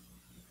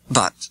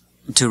 But,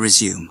 to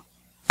resume,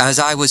 as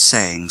I was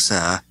saying,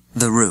 sir,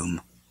 the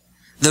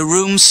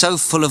room so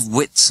full of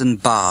wits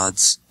and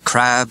bards,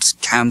 Crabs,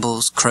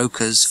 Campbells,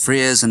 Croakers,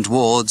 Freers and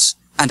Wards,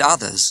 and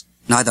others,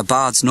 neither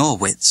bards nor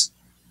wits.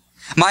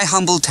 My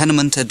humble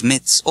tenement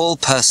admits all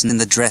person in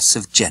the dress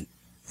of gent,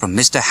 from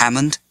Mr.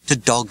 Hammond to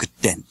Dog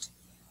Dent.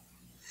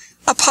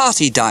 A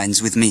party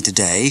dines with me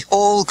today,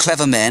 all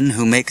clever men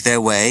who make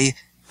their way.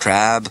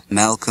 Crabbe,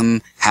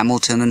 Malcolm,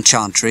 Hamilton and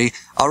Chantry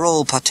are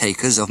all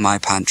partakers of my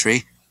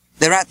pantry.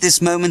 They're at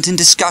this moment in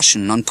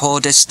discussion on poor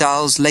de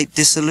Stael's late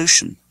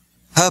dissolution.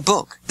 Her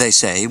book, they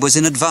say, was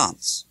in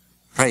advance.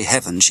 Pray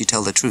heaven she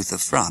tell the truth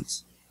of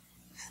France.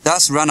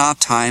 Thus run our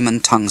time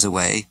and tongues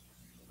away.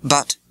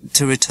 But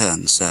to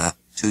return, sir,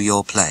 to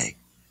your play.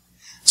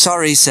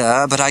 Sorry,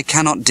 sir, but I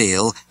cannot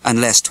deal,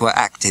 unless 'twere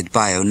acted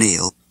by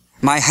O'Neill.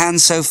 My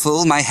hands so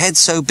full, my head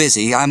so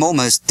busy, I'm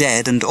almost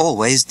dead and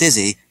always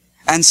dizzy.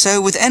 And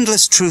so with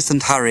endless truth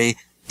and hurry,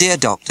 dear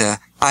Doctor,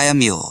 I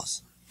am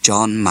yours,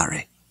 John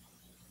Murray.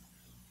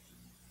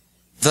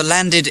 The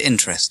Landed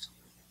Interest.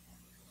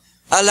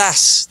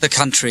 Alas, the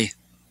country!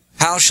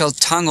 How shall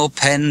tongue or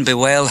pen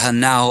bewail her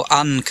now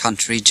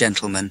uncountry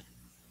gentlemen?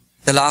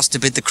 The last to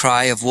bid the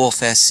cry of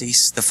warfare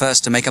cease, the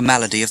first to make a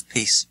malady of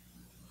peace.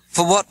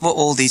 For what were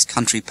all these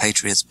country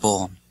patriots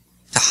born?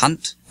 To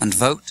hunt and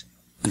vote,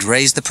 and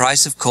raise the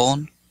price of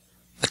corn?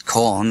 But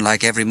corn,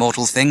 like every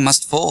mortal thing,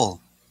 must fall.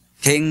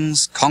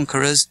 Kings,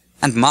 conquerors,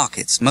 and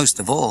markets most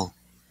of all.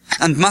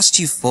 And must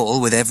you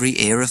fall with every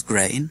ear of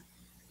grain?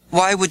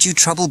 Why would you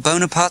trouble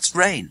Bonaparte's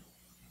reign?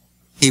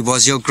 He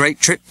was your great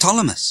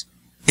Triptolemus.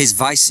 His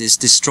vices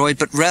destroyed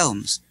but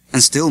realms,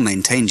 and still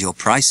maintained your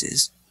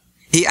prices.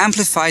 He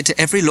amplified to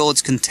every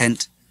lord's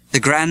content the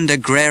grand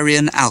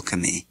agrarian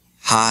alchemy,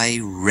 high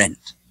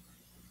rent.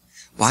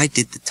 Why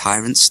did the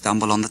tyrant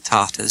stumble on the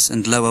Tartars,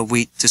 and lower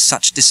wheat to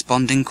such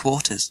desponding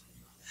quarters?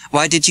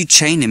 Why did you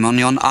chain him on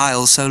yon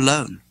isle so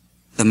lone?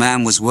 The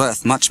man was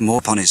worth much more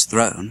upon his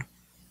throne.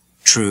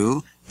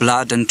 True,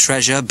 blood and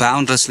treasure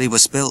boundlessly were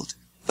spilt,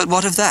 but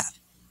what of that?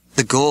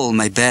 The Gaul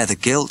may bear the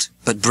guilt,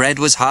 but bread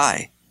was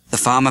high, the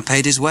farmer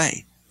paid his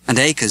way, and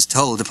acres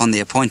told upon the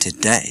appointed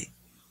day.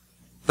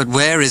 But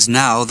where is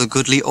now the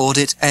goodly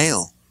audit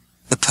ale,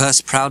 the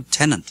purse-proud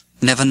tenant,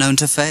 never known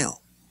to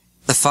fail?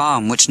 The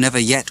farm which never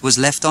yet was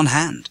left on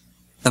hand,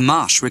 the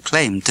marsh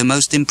reclaimed to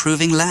most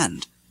improving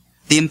land,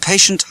 the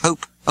impatient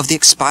hope of the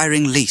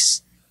expiring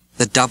lease,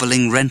 the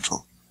doubling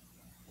rental.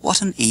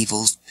 What an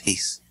evil's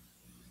peace!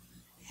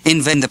 In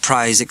vain the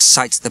prize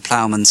excites the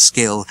ploughman's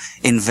skill,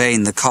 in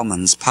vain the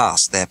commons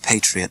pass their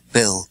patriot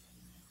bill.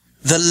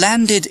 The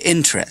landed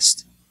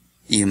interest,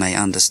 you may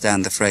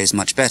understand the phrase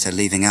much better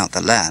leaving out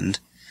the land.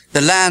 The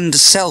land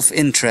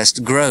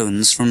self-interest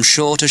groans from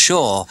shore to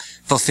shore,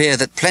 for fear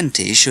that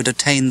plenty should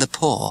attain the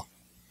poor.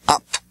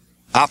 Up,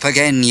 up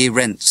again, ye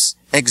rents,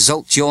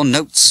 exalt your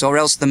notes, or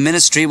else the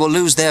ministry will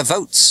lose their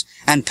votes,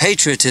 and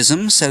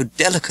patriotism, so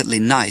delicately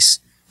nice,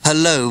 her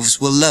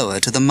loaves will lower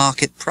to the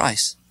market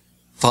price.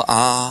 For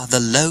the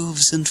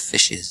loaves and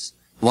fishes,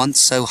 once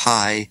so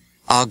high,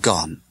 are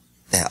gone,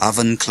 their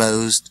oven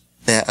closed,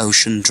 their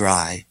ocean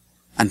dry,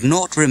 and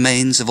naught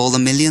remains of all the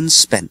millions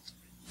spent,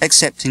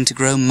 excepting to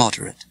grow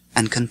moderate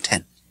and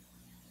content.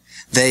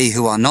 They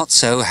who are not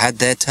so had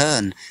their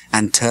turn,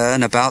 and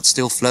turn about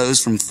still flows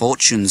from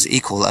fortune's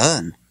equal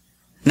urn.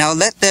 Now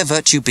let their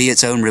virtue be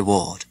its own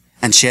reward,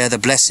 and share the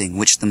blessing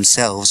which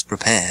themselves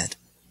prepared.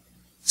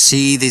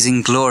 See these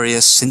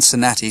inglorious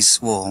Cincinnatis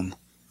swarm,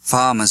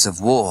 farmers of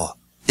war,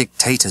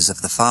 dictators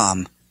of the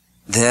farm.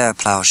 Their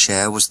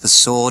ploughshare was the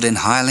sword in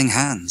hireling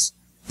hands,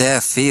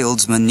 their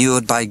fields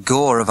manured by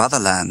gore of other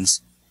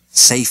lands.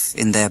 Safe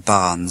in their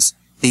barns,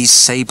 these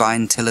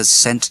Sabine tillers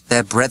sent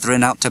their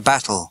brethren out to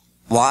battle.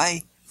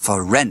 Why?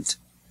 For rent.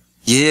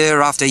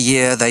 Year after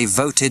year they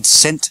voted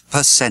cent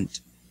per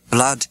cent,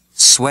 blood,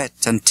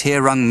 sweat, and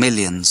tear-wrung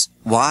millions.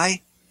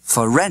 Why?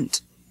 For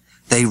rent.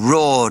 They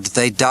roared,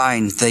 they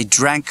dined, they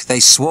drank, they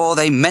swore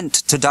they meant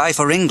to die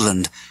for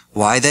England.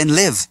 Why then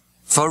live?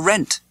 For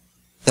rent.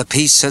 The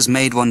peace has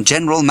made one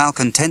general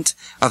malcontent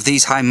of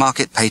these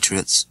high-market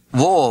patriots.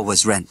 War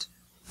was rent.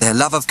 Their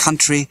love of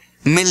country,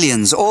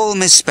 millions all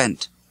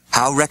misspent.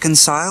 How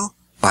reconcile?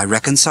 By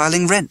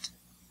reconciling rent.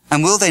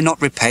 And will they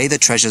not repay the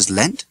treasures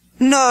lent?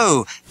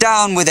 No!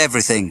 Down with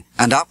everything,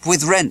 and up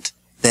with rent.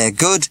 Their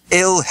good,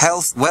 ill,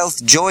 health,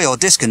 wealth, joy, or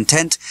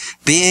discontent,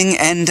 being,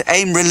 end,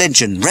 aim,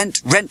 religion,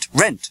 rent, rent,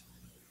 rent.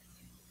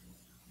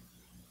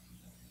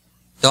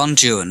 Don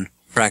Juan,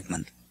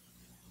 fragment.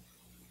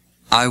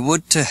 I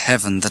would to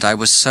heaven that I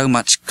was so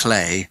much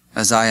clay,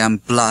 as I am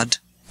blood,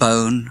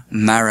 bone,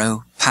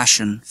 marrow,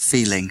 passion,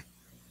 feeling,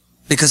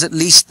 because at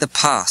least the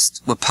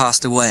past were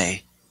passed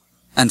away,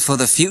 and for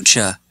the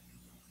future.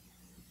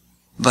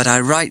 But I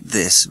write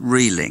this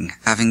reeling,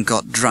 having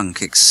got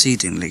drunk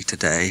exceedingly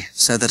today,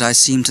 so that I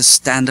seem to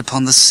stand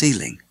upon the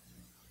ceiling.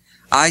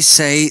 I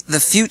say the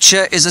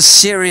future is a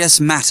serious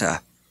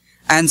matter,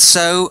 and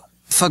so,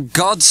 for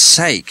God's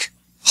sake,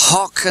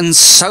 hock and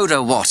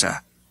soda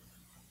water.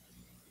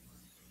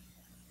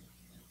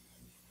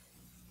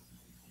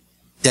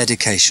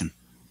 Dedication.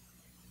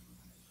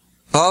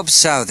 Bob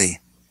Southey,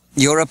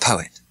 you're a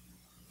poet,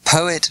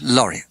 poet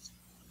laureate,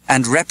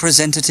 and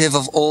representative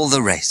of all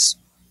the race.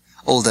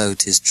 Although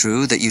 'tis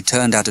true that you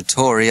turned out a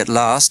Tory at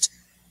last,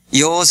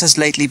 yours has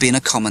lately been a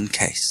common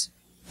case.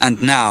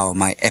 And now,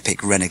 my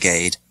epic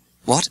renegade,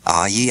 what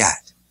are ye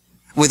at?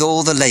 With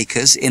all the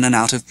Lakers in and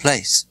out of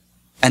place,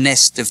 a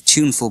nest of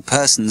tuneful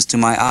persons to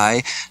my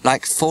eye,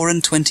 like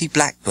 24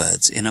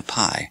 blackbirds in a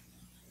pie.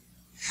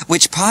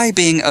 Which pie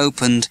being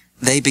opened,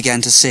 they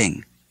began to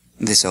sing.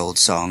 This old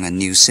song and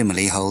new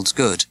simile holds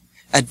good.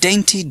 A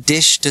dainty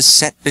dish to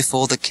set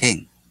before the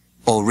king,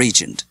 or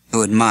regent,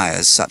 who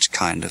admires such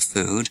kind of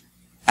food.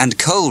 And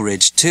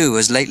Coleridge, too,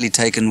 has lately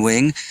taken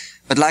wing,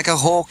 but like a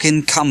hawk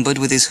encumbered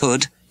with his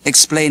hood,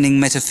 explaining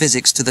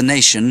metaphysics to the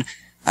nation,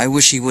 I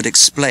wish he would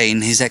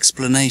explain his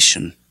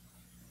explanation.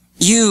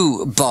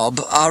 You, Bob,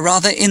 are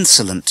rather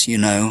insolent, you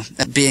know,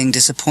 at being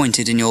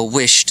disappointed in your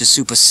wish to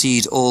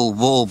supersede all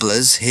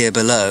warblers here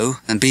below,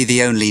 and be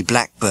the only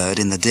blackbird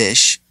in the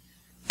dish.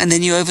 And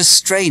then you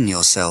overstrain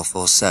yourself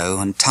or so,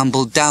 and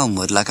tumble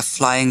downward like a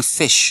flying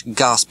fish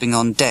gasping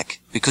on deck,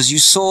 because you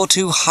soar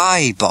too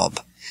high, Bob,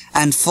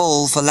 and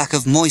fall for lack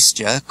of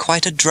moisture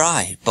quite a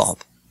dry, Bob.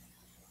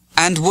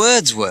 And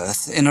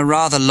Wordsworth, in a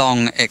rather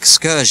long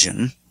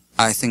excursion,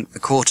 I think the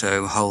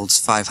quarto holds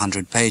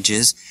 500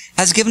 pages,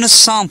 has given a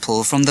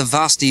sample from the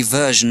vasty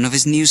version of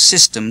his new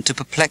system to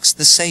perplex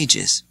the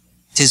sages.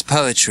 'Tis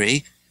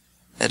poetry,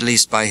 at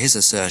least by his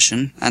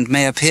assertion, and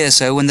may appear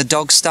so when the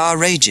dog-star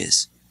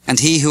rages, and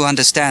he who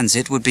understands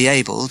it would be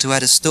able to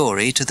add a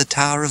story to the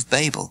Tower of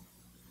Babel.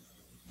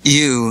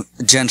 You,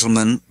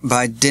 gentlemen,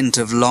 by dint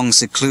of long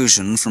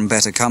seclusion from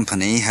better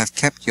company, have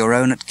kept your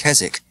own at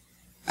Keswick,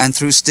 and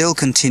through still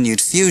continued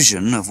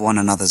fusion of one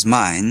another's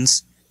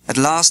minds, at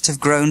last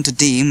have grown to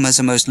deem as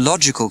a most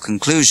logical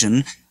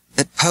conclusion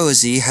that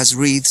poesy has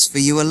wreaths for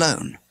you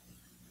alone.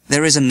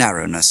 There is a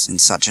narrowness in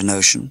such a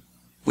notion,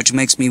 which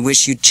makes me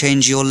wish you'd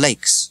change your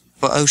lakes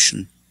for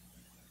ocean.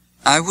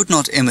 I would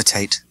not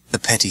imitate the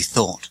petty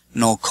thought,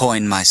 nor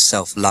coin my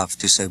self-love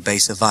to so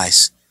base a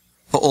vice,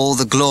 for all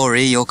the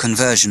glory your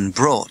conversion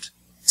brought,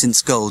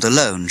 since gold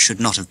alone should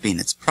not have been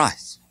its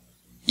price.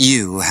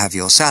 You have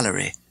your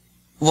salary.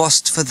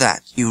 Was't for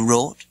that you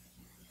wrought?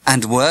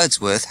 And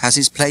Wordsworth has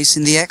his place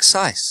in the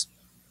excise.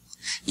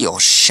 You're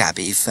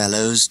shabby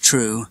fellows,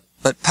 true,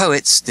 but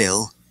poets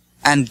still,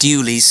 and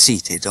duly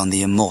seated on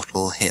the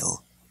immortal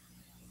hill.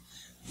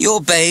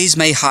 Your bays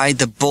may hide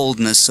the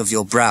baldness of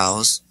your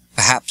brows,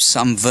 perhaps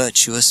some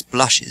virtuous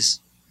blushes.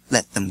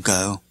 Let them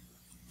go.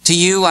 To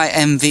you I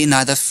envy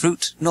neither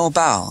fruit nor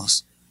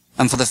boughs,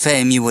 and for the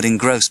fame you would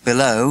engross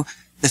below,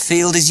 the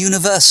field is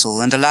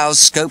universal and allows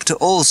scope to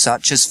all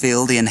such as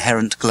feel the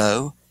inherent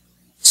glow.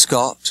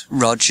 Scott,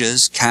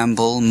 Rogers,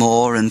 Campbell,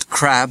 Moore, and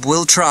Crabbe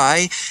will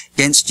try,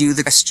 'gainst you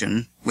the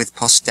question, with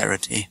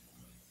posterity.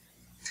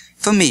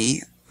 For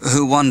me,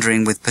 who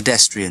wandering with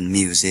pedestrian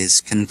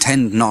muses,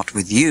 contend not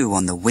with you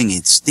on the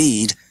winged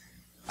steed,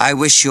 I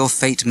wish your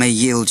fate may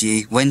yield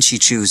ye, when she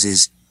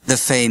chooses, the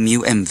fame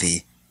you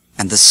envy,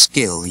 and the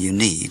skill you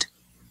need.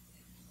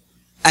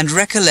 And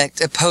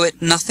recollect a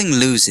poet nothing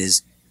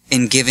loses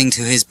in giving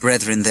to his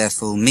brethren their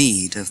full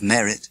meed of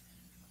merit.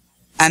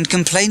 And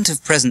complaint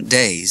of present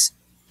days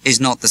is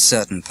not the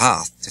certain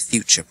path to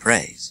future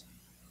praise.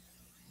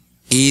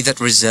 He that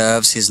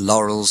reserves his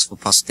laurels for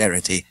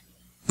posterity,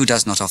 who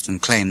does not often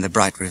claim the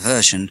bright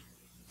reversion,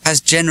 has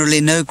generally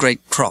no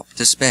great crop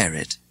to spare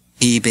it,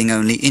 he being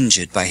only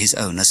injured by his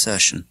own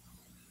assertion.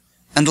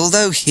 And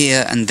although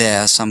here and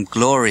there some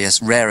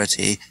glorious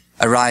rarity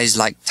arise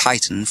like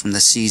Titan from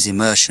the sea's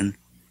immersion,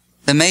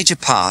 the major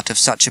part of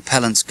such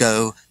appellants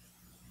go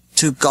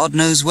to God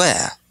knows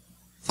where,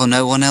 for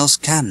no one else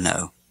can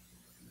know.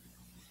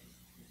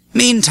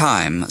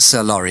 Meantime,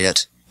 Sir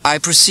Laureate, I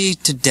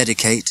proceed to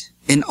dedicate,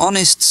 in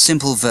honest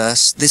simple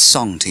verse, this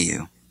song to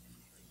you.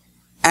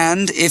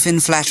 And if in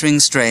flattering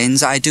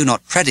strains I do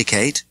not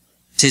predicate,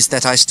 'tis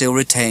that I still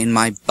retain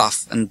my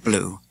buff and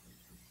blue.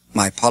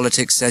 My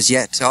politics as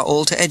yet are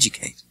all to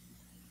educate.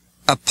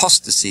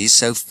 Apostasy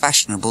so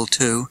fashionable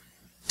too,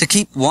 to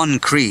keep one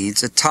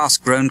creed's a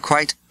task grown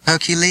quite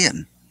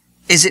Herculean.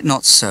 Is it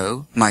not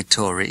so, my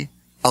Tory,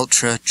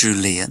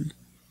 ultra-Julian?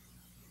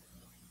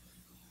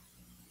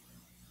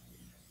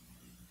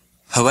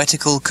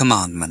 Poetical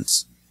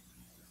Commandments.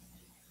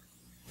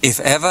 If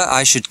ever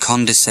I should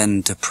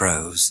condescend to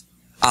prose,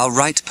 I'll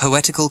write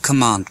poetical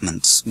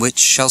commandments, which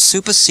shall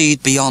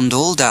supersede beyond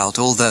all doubt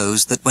all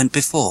those that went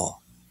before.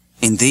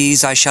 In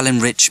these I shall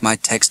enrich my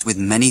text with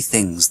many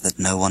things that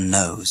no one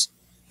knows,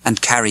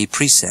 and carry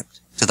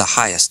precept to the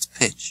highest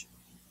pitch,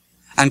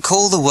 and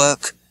call the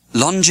work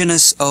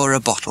Longinus o'er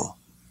a bottle,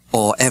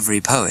 or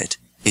every poet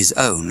his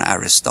own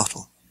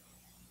Aristotle.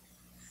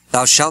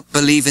 Thou shalt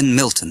believe in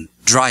Milton,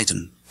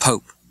 Dryden,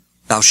 Pope.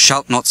 Thou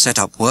shalt not set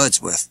up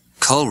Wordsworth,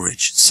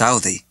 Coleridge,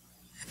 Southey,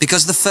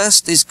 because the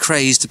first is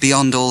crazed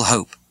beyond all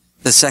hope,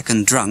 the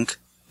second drunk,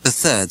 the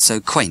third so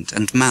quaint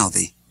and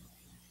mouthy.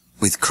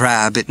 With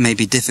Crabbe it may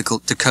be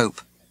difficult to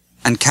cope,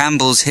 and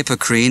Campbell's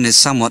Hippocrene is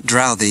somewhat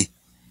drouthy.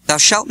 Thou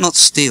shalt not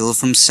steal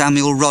from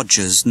Samuel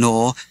Rogers,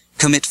 nor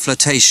commit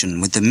flirtation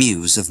with the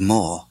muse of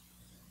Moore.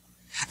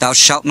 Thou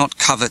shalt not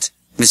covet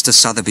Mr.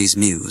 Sotheby's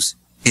muse,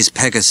 his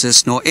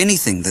Pegasus, nor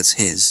anything that's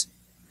his.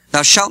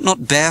 Thou shalt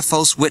not bear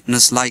false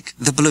witness like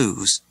the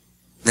Blues.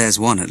 There's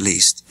one, at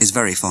least, is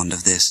very fond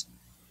of this.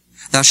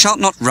 Thou shalt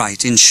not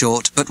write, in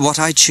short, but what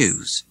I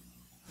choose.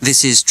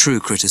 This is true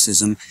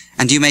criticism,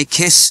 and you may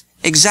kiss,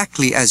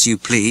 exactly as you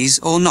please,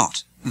 or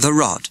not, the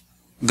rod.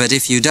 But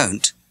if you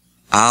don't,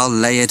 I'll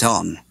lay it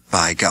on,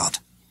 by God.